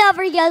 you'll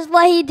never guess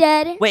what he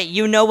did. Wait,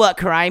 you know what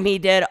crime he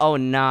did? Oh,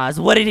 Nas.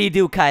 What did he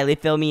do, Kylie?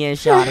 Fill me in,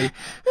 Shawty.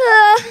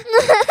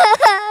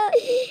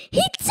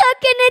 He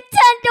took a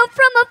Nintendo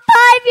from a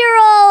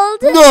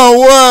 5-year-old. No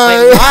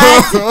way! Wait,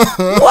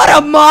 what? What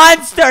a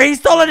monster! He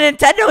stole a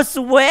Nintendo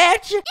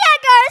Switch? Yeah,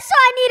 Gara, so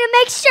I need to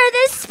make sure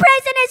this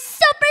prison is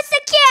super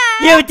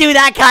secure. You do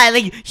that,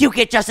 Kylie! You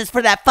get justice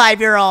for that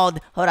 5-year-old!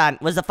 Hold on,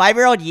 was the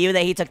 5-year-old you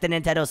that he took the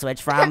Nintendo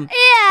Switch from?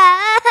 Yeah.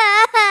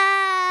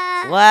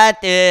 What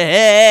the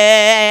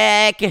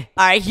heck?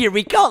 Alright, here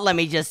we go. Let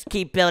me just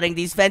keep building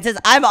these fences.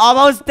 I'm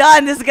almost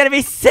done. This is gonna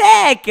be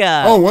sick!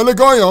 Oh, well,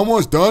 go, you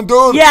almost done,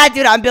 dude? Yeah,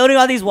 dude, I'm building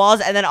all these walls,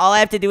 and then all I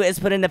have to do is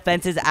put in the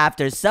fences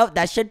after. So,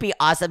 that should be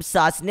awesome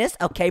sauceness.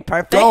 Okay,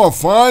 perfect. Oh,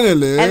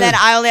 finally. And then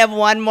I only have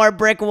one more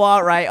brick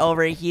wall right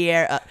over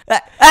here.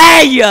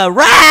 Hey, you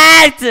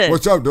rat!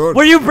 What's up, dude?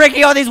 Were you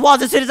breaking all these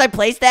walls as soon as I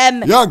placed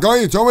them? Yeah, go,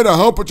 you told me to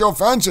help with your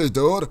fences,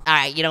 dude.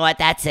 Alright, you know what?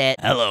 That's it.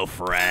 Hello,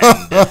 friend.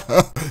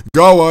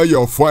 Go,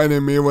 you're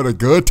frightening me with a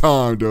good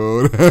time,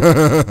 dude.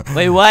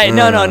 Wait, what?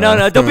 No.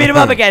 Don't beat him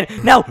up again.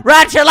 No,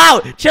 rat, chill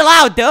out,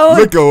 dude.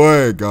 Look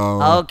away,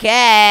 go.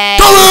 Okay.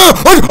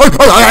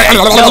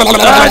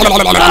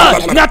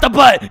 Not the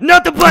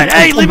butt.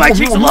 Hey, leave my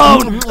cheeks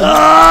alone.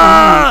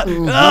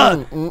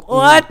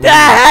 What the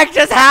heck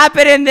just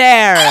happened in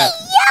there?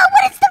 Yo,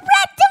 what is the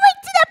rat doing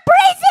to the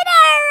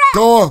prisoner?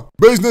 Gara,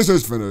 business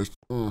is finished.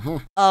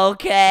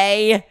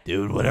 Okay.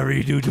 Dude, whatever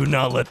you do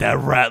not let that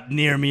rat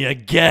near me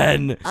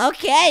again.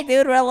 Okay,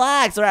 dude,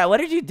 relax. All right, what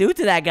did you do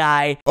to that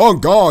guy? Oh,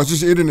 God, I was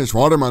just eating this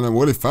watermelon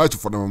really fast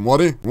for them.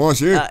 What? You want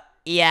to see?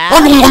 Yeah.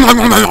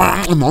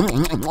 It's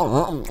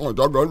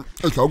so good.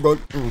 It's so good.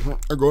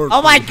 Good.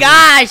 Oh my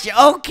gosh.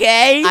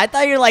 Okay. I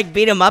thought you were like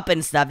beat him up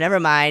and stuff. Never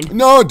mind.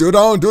 No, dude, I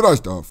don't do that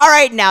stuff. All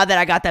right, now that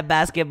I got the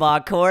basketball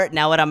court,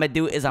 now what I'm gonna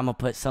do is I'm gonna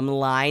put some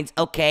lines.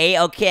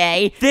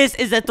 Okay. This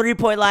is a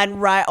 3-point line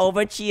right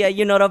over here.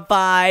 You know the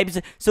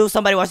vibes. So if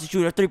somebody wants to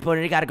shoot a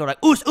 3-pointer, they gotta go like,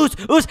 oos,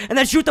 and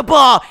then shoot the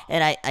ball.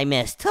 And I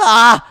missed.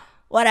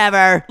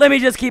 Whatever. Let me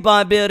just keep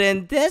on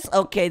building this.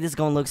 Okay, this is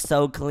gonna look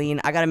so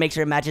clean. I gotta make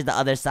sure it matches the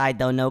other side,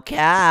 though. No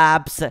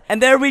caps.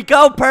 And there we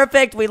go.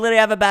 Perfect. We literally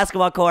have a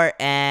basketball court,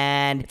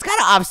 and it's kind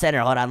of off-center.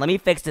 Hold on. Let me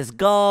fix this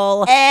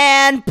goal.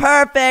 And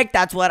perfect.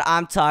 That's what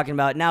I'm talking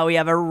about. Now we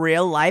have a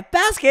real-life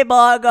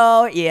basketball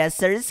goal. Yes,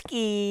 sir,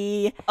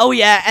 ski. Oh,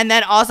 yeah. And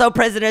then also,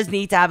 prisoners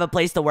need to have a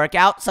place to work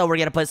out. So we're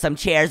gonna put some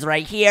chairs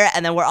right here.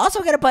 And then we're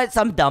also gonna put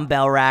some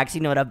dumbbell racks.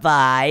 You know the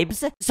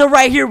vibes. So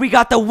right here, we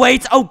got the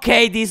weights.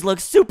 Okay, these look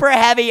super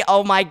heavy.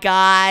 Oh my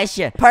gosh.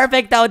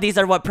 Perfect though. These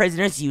are what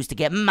prisoners use to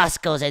get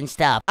muscles and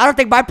stuff. I don't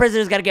think my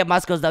prisoner's gonna get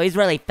muscles though. He's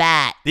really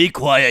fat. Be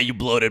quiet, you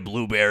bloated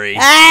blueberry.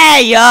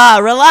 Hey,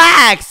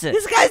 relax.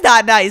 This guy's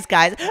not nice,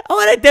 guys. I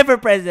want a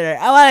different prisoner.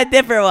 I want a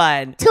different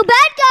one. Too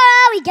bad,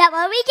 Gara. We get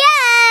what we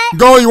get.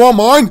 Gara, you want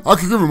mine? I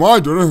can give you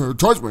mine, dude.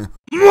 Trust me.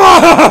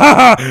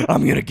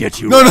 I'm gonna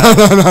get you. No.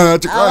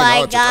 That's a Oh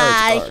my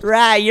gosh.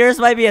 Right, yours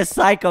might be a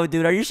psycho,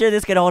 dude. Are you sure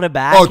this can hold him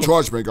back? Oh,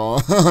 trust me,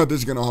 Gara. This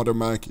is gonna hold him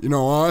back. You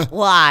know why?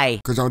 Why?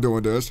 Because I'm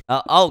doing this.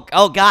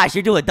 Oh gosh,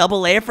 you're doing a double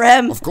layer for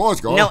him? Of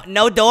course, Gara.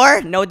 No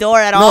door? No door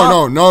at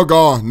all? No,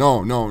 Gara.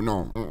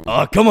 No.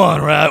 Oh, come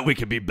on, rat. We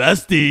could be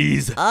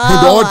besties.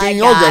 Oh, the only thing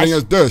you're getting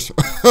is this.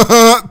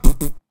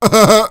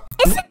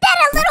 Isn't that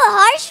a little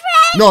harsh,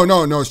 Ray?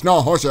 No, it's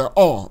not harsh at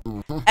all.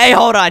 Hey,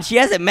 hold on. She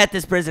hasn't met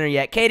this prisoner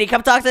yet. Katie,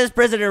 come talk to this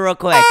prisoner real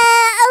quick.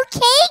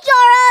 Okay,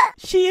 Gara.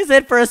 She is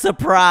in for a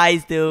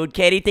surprise, dude.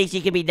 Katie thinks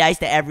she can be nice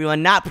to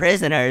everyone, not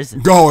prisoners.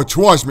 Gara,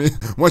 trust me.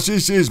 When she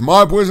sees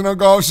my prisoner,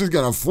 Gara, she's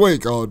gonna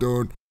freak out,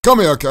 dude. Come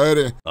here,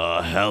 Katie.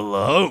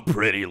 Hello,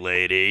 pretty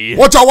lady.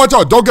 Watch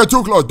out. Don't get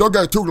too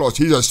close.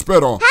 He's a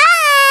spitter.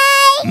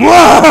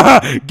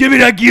 Hi. Give me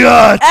that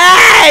gut.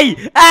 Hey,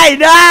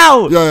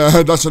 no!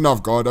 Yeah, that's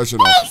enough, Gara. That's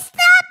enough. Hey, stop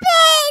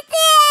it.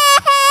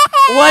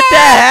 What the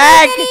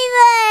heck?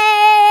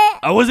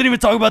 I wasn't even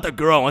talking about the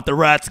girl. I want the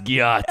rat's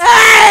gut.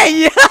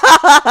 Hey,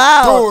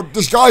 yo! Dude,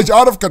 this guy's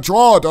out of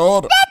control,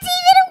 dude. That's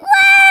even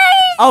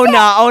worse.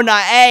 Oh, no.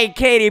 Hey,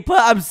 Katie, put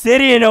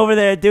obsidian over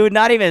there, dude.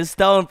 Not even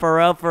stone, for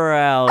real. Okay,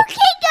 Gara,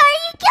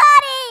 you got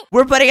it.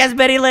 We're putting as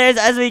many layers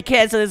as we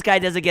can so this guy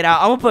doesn't get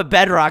out. I'm gonna put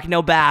bedrock,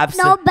 no babs.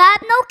 No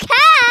bab, no cap.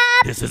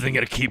 This isn't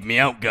gonna keep me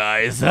out,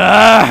 guys.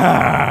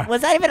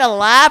 Was that even a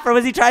laugh, or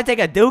was he trying to take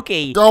a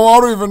dookie? Gara,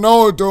 I don't even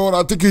know, dude.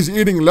 I think he's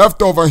eating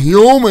leftover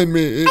human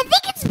meat. I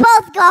think it's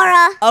both,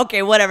 Gara.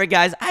 Okay, whatever,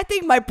 guys. I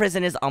think my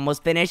prison is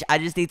almost finished. I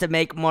just need to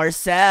make more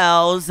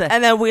cells.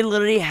 And then we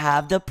literally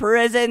have the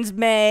prisons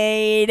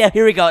made.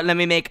 Here we go. Let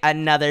me make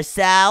another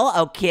cell.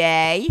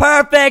 Okay.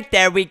 Perfect.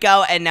 There we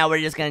go. And now we're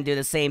just gonna do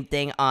the same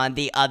thing on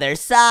the other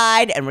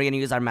side. And we're gonna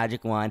use our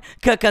magic wand.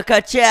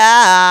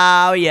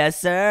 Ka-ka-ka-chow. Yes,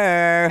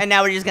 sir. And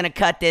now we're just gonna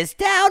cut this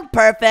down.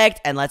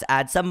 Perfect. And let's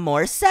add some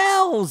more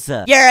cells.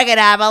 You're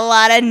gonna have a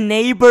lot of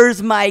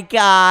neighbors, my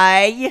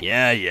guy.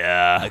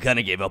 Yeah. I kind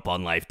of gave up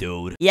on life,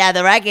 dude. Yeah,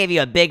 the rat gave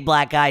you a big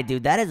black eye,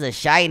 dude. That is a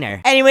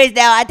shiner. Anyways,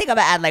 now I think I'm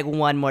gonna add like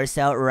one more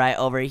cell right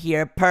over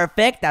here.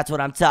 Perfect. That's what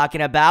I'm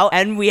talking about.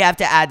 And we have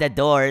to add the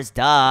doors.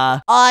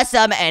 Duh.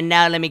 Awesome. And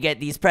now let me get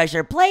these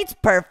pressure plates.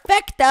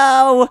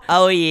 Perfecto.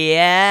 Oh,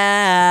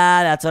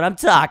 yeah. That's what I'm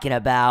talking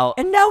about.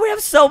 And now we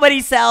have so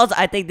many cells.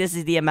 I think this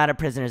is the amount of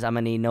prisoners I'm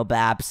gonna need. No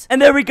baps.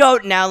 And there we go.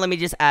 Now let me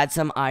just add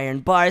some iron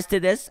bars to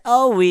this.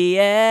 Oh,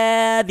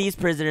 yeah. These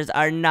prisoners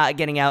are not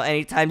getting out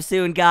anytime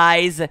soon,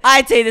 guys.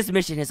 I'd say this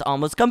mission is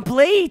almost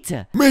complete.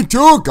 Me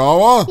too,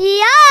 Gara.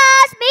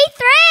 Yes, me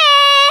 3.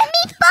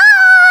 Me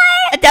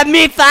 4.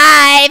 Me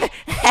 5.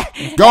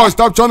 Gara,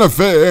 stop trying to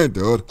fit in,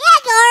 dude. Yeah,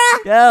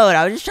 Gara. Dude,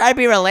 I was just trying to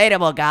be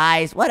relatable,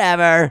 guys.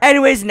 Whatever.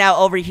 Anyways, now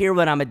over here,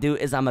 what I'm gonna do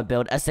is I'm gonna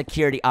build a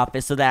security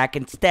office so that I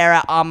can stare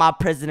at all my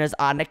prisoners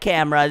on the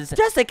cameras,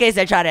 just in case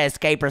they try to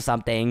escape or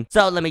something.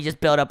 So let me just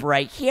build up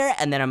right here,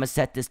 and then I'm gonna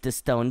set this to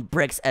stone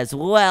bricks as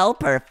well.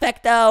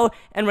 Perfecto.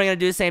 And we're gonna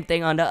do the same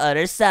thing on the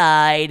other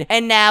side.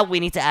 And now we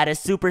need to add a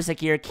super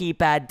secure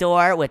keypad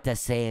door with the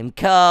same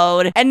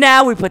code. And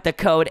now we put the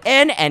code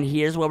in, and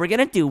here's what we're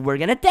gonna do. We're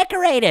gonna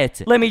decorate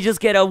it. Let me just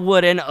get a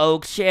wooden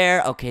oak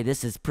chair. Okay,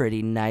 this is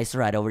pretty nice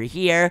right over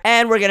here.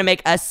 And we're gonna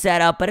make a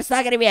setup, but it's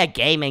not gonna be a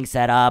gaming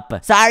setup.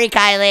 Sorry,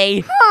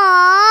 Kylie.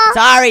 Aww.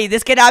 Sorry,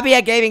 this cannot be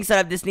a gaming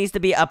setup. This needs to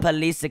be a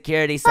police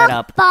security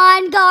setup.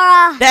 Fine,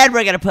 Gara. Then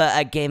we're gonna put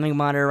a gaming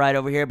monitor right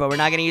over here, but we're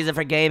not gonna use it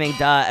for gaming,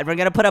 duh. And we're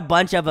gonna put a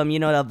bunch of them, you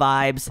know the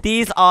vibes.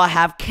 These all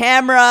have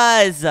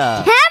cameras.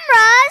 Cameras?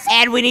 cameras.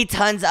 And we need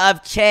tons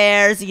of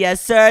chairs.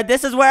 Yes, sir.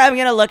 This is where I'm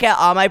gonna look at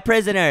all my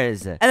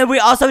prisoners. And then we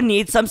also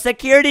need some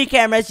security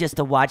cameras just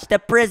to watch the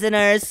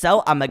prisoners.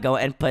 So I'm gonna go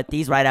and put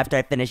these right after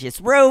I finish this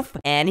roof.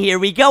 And here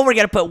we go. We're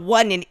gonna put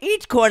one in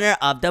each corner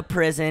of the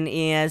prison.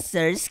 Yes,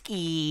 sir.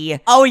 Ski.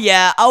 Oh,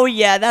 yeah. Oh,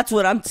 yeah. That's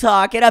what I'm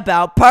talking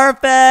about.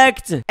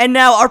 Perfect. And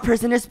now our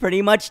prison is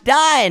pretty much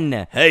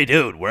done. Hey,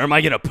 dude, where am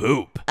I gonna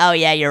poop? Oh,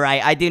 yeah, you're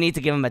right. I do need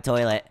to give him a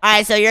toilet. All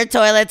right, so your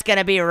toilet's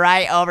gonna be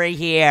right over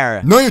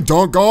here. No, you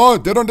don't, Gar.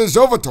 They don't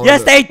deserve a toilet.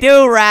 Yes, they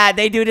do, Rat.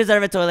 They do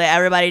deserve a toilet.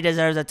 Everybody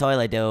deserves a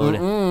toilet,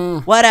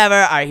 dude. Whatever.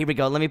 All right, here we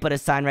go. Let me put a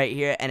sign right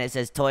here, and it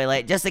says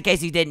toilet, just in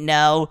case you didn't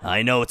know.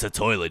 I know it's a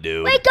toilet,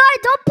 dude. Wait, God,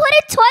 don't put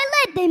a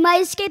toilet. They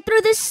might escape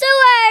through the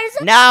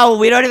sewers. No,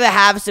 we don't even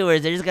have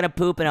sewers. They're just gonna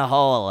poop in a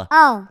hole.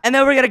 Oh. And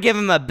then we're gonna give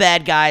him a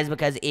bed, guys,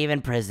 because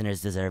even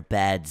prisoners deserve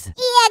beds.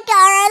 Yeah,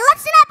 Gara,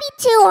 let's not be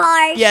too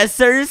harsh. Yes,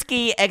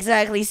 Sirski.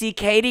 Exactly. See,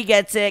 Katie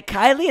gets it.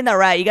 Kylie and the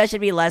Rat, you guys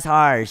should be less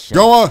harsh.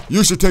 Gar,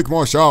 you should take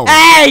more showers.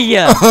 Hey!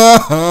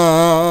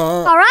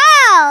 Gara!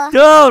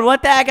 Dude,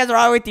 what the heck is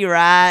wrong with you,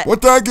 Rat?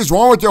 What the heck is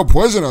wrong with your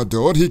prisoner,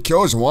 dude? He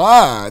kills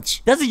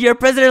what? Doesn't your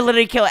prisoner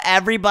literally kill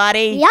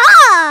everybody?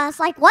 Yes,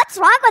 like what's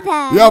wrong with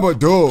him? Yeah, but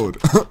dude,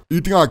 you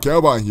think I care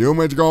about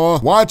humans, Gar?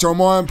 Whites are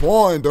more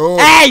important, dude.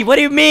 Hey, what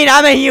do you mean?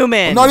 I'm a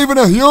human. I'm not even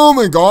a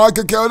human, Gar. I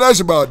could care less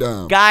about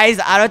them. Guys,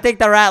 I don't think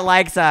the Rat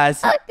likes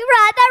us.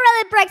 Right, that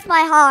really breaks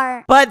my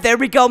heart. But there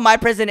we go. My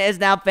prison is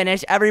now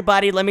finished.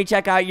 Everybody, let me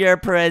check out your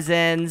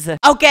prisons.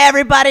 Okay,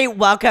 everybody,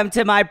 welcome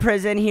to my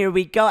prison. Here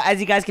we go. As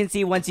you guys can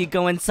see, once you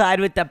go inside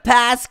with the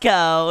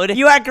passcode,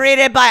 you are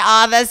greeted by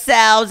all the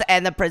cells.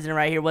 And the prison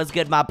right here was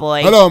good, my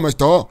boy. Hello,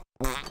 mister.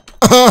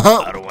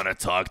 I don't want to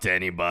talk to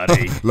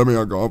anybody. Let me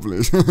go,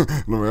 please.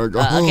 Let me go.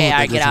 Okay, all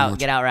right, get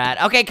out,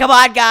 Rat. Okay, come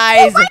on,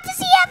 guys. Why does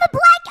he have a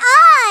black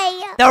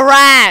eye? The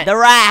rat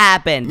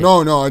happened.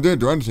 No, I didn't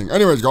do anything.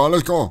 Anyways, Gar,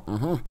 let's go.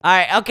 All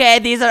right, okay,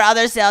 these are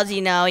other cells,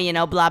 you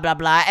know, blah, blah,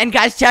 blah. And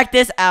guys, check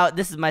this out.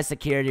 This is my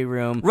security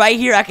room. Right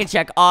here, I can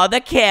check all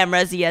the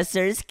cameras. Yes,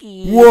 sir,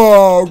 ski.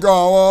 Whoa,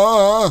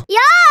 Gar.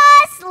 Yes,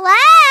 Slay!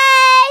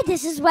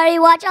 This is where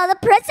you watch all the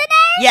prisoners?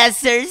 Yes,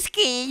 sir,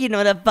 ski. You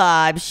know the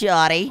vibe,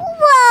 shawty.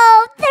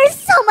 Whoa, there's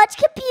so much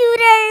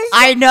computers.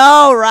 I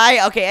know,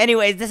 right? Okay,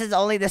 anyways, this is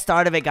only the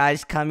start of it,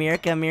 guys. Come here.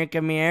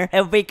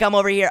 If we come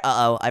over here,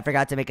 I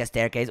forgot to make a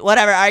staircase.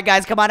 Whatever, all right,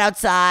 guys, come on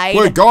outside.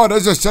 Wait, Gar,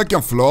 there's a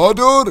second floor,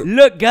 dude?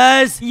 Look,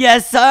 guys.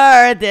 Yes,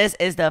 sir. This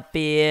is the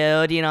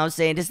field. You know what I'm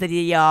saying? This is the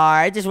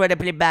yard. This is where they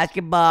play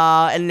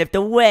basketball and lift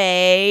the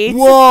weights.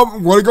 Whoa,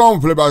 where you going?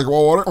 Play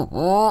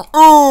basketball?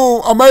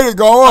 Oh, I made it,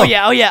 Gar. Oh,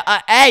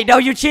 yeah. Hey, no,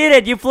 you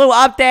cheated. You flew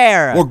up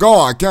there. Well,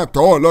 Gar, I can't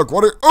throw it. Look,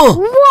 what are you...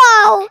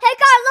 Whoa! Hey,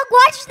 God, look,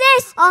 watch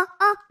this. All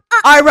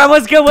right, Red,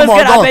 what's good? I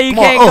bet you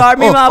can't guard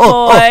me, my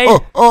boy.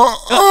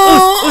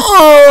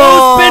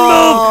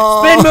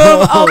 Spin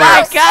move. Oh,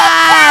 my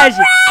gosh.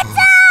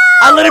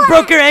 I literally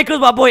broke your ankles,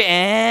 my boy.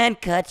 And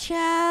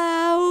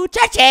ka-chow.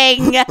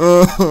 Cha-ching. Yes,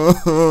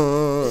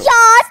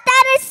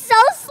 that is so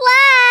slay.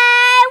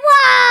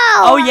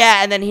 Wow. Oh,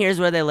 yeah, and then here's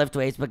where they lift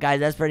weights. But, guys,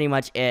 that's pretty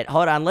much it.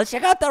 Hold on. Let's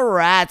check out the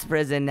Rats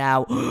prison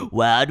now.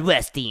 Wild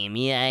West team.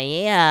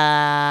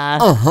 Yeah.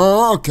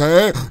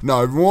 Okay.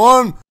 Now,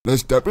 everyone,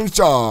 let's step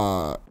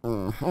inside. What are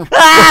you doing,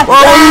 Gar?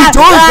 What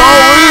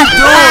are you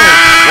doing?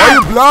 Why are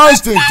you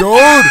blasting,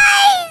 dude?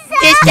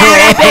 This town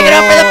ain't big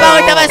enough for the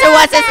both of us who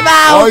wants to smoke.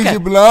 Why is he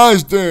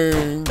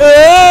blasting?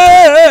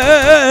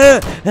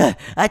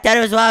 I thought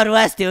it was Wild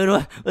West,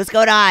 dude. What's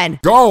going on?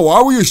 Gar,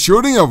 why were you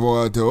shooting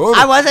everyone, dude?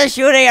 I wasn't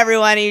shooting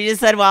everyone. You just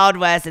said Wild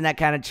West, and that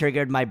kind of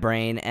triggered my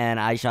brain, and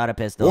I shot a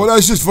pistol. Well,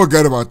 let's just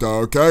forget about that,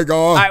 okay, Gar?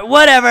 All right,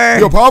 whatever.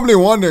 You're probably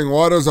wondering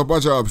why there's a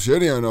bunch of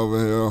obsidian over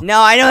here.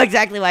 No, I know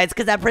exactly why. It's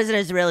because that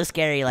prisoner's really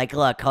scary. Like,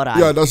 look, hold on.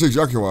 Yeah, that's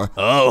exactly why.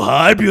 Oh,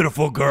 hi,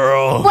 beautiful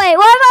girl. Wait,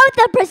 what about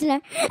the prisoner?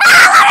 Let me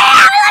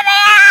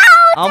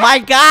out! Oh my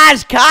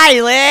gosh,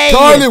 Kylie!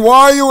 Kylie,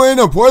 why are you in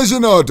a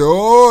prisoner,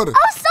 dude?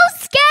 I'm so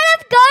scared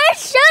of Gara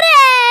shooting!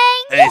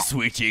 Hey,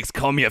 sweet cheeks,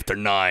 call me after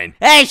 9.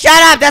 Hey,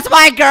 shut up! That's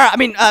my girl! I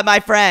mean, my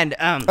friend.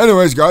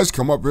 Anyways, guys,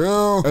 come up here.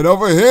 And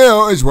over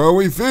here is where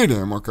we feed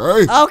him,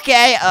 okay?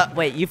 Okay,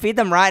 wait, you feed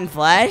them rotten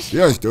flesh?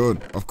 Yes,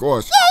 dude, of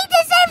course. Yeah, he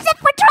deserves it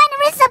for trying to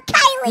rinse up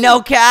Kylie!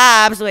 No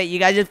caps! Wait, you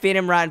guys just feed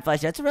him rotten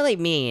flesh. That's really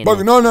mean.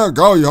 But no,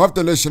 go. You have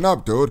to listen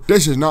up, dude.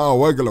 This is not a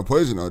regular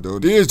prisoner,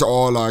 dude. These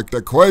are like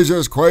the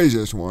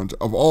craziest ones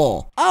of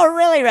all. Oh,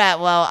 really, Rat?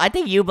 Well, I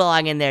think you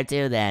belong in there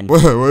too, then.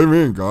 Wait, what do you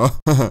mean, go?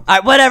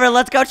 Alright, whatever.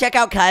 Let's go check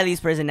out Kylie's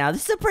prison now.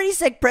 This is a pretty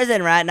sick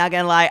prison, Rat. Not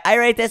gonna lie. I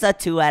rate this a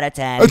 2 out of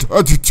 10. A 2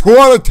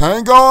 out of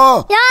 10,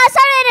 go? Yes,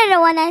 I rated it a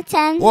 1 out of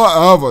 10.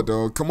 Whatever,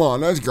 dude. Come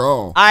on, let's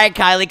go. Alright,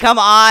 Kylie, come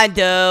on,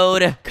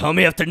 dude. Call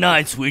me after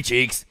 9, sweet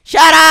cheeks.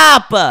 Shut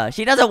up!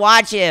 She doesn't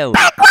want you.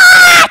 Backwards!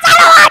 I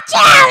don't want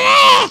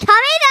you!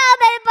 Coming down,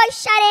 baby boy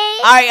Shuddy.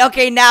 All right,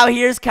 okay, now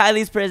here's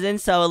Kylie's prison.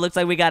 So it looks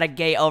like we got a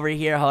gate over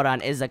here. Hold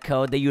on, is the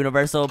code the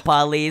Universal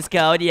Police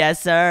Code?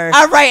 Yes, sir.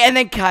 All right, and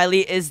then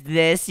Kylie, is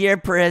this your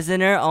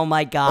prisoner? Oh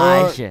my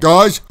gosh.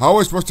 Guys, how are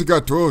we supposed to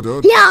get through,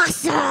 dude? Yes,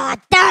 sir.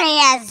 There he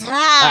is.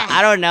 I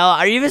don't know.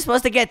 Are you even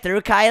supposed to get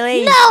through,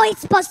 Kylie? No, he's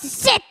supposed to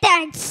sit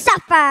there and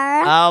suffer.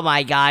 Oh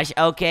my gosh.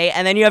 Okay,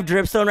 and then you have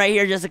Dripstone right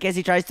here just in case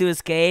he tries to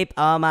escape.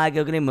 Oh my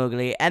googly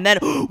moogly. And then,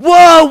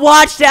 whoa,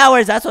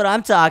 watchtowers. That's what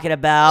I'm talking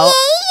about. Yeah.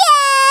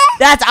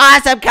 That's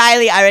awesome,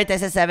 Kylie. I rate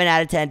this a 7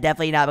 out of 10.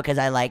 Definitely not because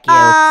I like you.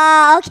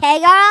 Okay,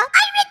 girl. I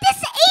rate this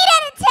an 8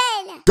 out of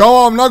 10.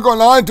 Go, I'm not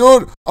gonna lie,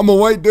 dude. I'm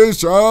gonna rate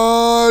this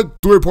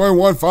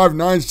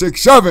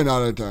 3.15967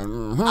 out of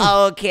 10.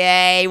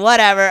 Okay,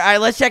 whatever. All right,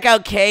 let's check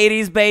out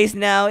Katie's base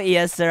now.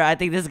 Yes, sir. I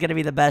think this is going to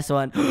be the best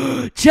one.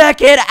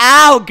 Check it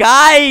out,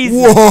 guys.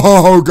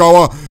 Whoa,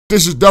 Gara.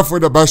 This is definitely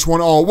the best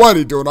one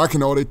already, dude. I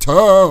can already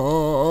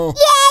tell.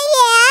 Yeah,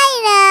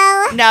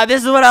 I know. Now,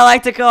 this is what I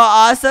like to call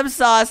awesome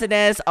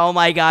sauciness. Oh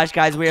my gosh,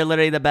 guys. We are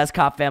literally the best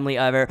cop family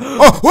ever.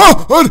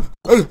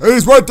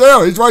 He's right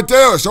there. He's right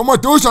there.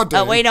 Someone do something.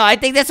 Oh, wait, no. I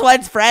think this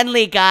one's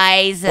friendly,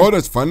 guys. Oh,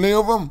 that's friendly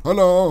of him?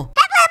 Hello.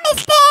 Hello,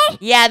 mister.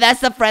 Yeah,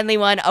 that's the friendly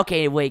one.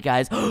 Okay, wait,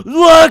 guys.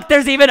 Look,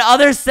 there's even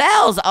other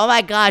cells. Oh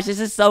my gosh, this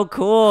is so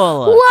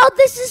cool. Whoa,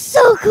 this is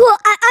so cool.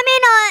 I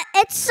mean,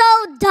 it's so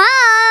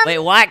dumb. Wait,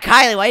 what?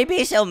 Kylie, why are you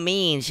being so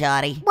mean,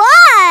 shawty?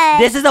 What?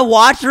 This is a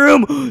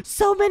watchroom.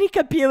 So many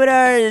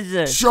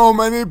computers. So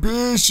many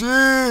PCs.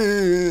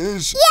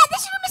 Yeah, this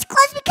room is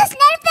closed because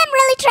none of them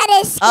really try to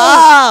escape.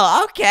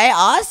 Oh, okay,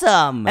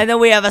 awesome. And then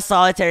we have a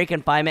solitary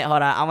confinement.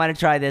 Hold on, I want to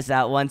try this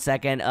out. 1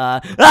 second.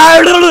 I'm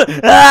going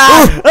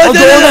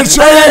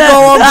insane,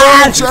 Go, I'm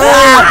going insane.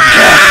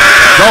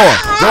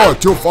 Go,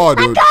 too far,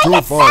 dude.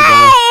 Too far,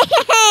 Go.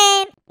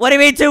 What do you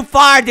mean too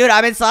far, dude?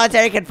 I'm in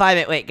solitary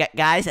confinement. Wait,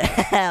 guys,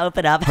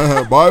 open up.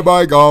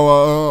 Bye-bye,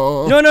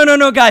 Gara.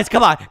 No, guys,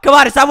 come on.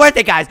 It's not worth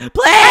it, guys.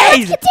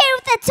 Please. Let's continue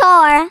with the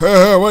tour.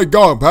 Hey, wait,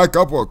 go. Back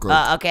up real quick.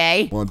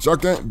 Okay. 1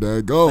 second. There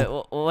you go. Wait,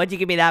 what'd you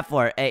give me that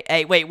for?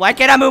 Hey, wait, why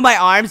can't I move my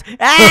arms?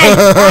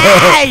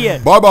 Hey!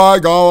 Bye-bye,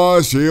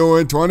 Gara. See you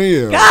in 20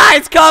 years.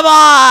 Guys, come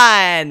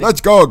on!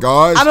 Let's go,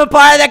 guys. I'm a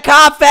part of the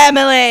cop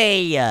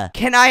family!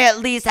 Can I at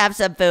least have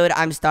some food?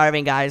 I'm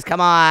starving, guys. Come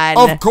on.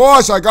 Of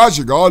course, I got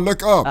you, Gara.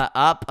 Look up.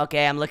 Up.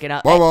 Okay, I'm looking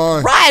up.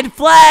 Bye-bye. Ryan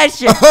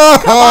Flesh!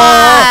 Come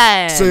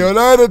on! See you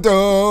later,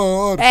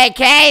 dude. Hey,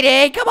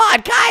 Katie! Come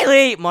on,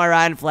 Kylie! More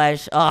Ryan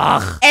Flesh.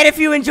 Ugh. And if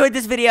you enjoyed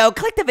this video,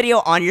 click the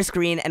video on your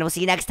screen, and we'll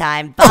see you next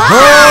time. Bye!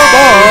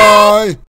 Bye.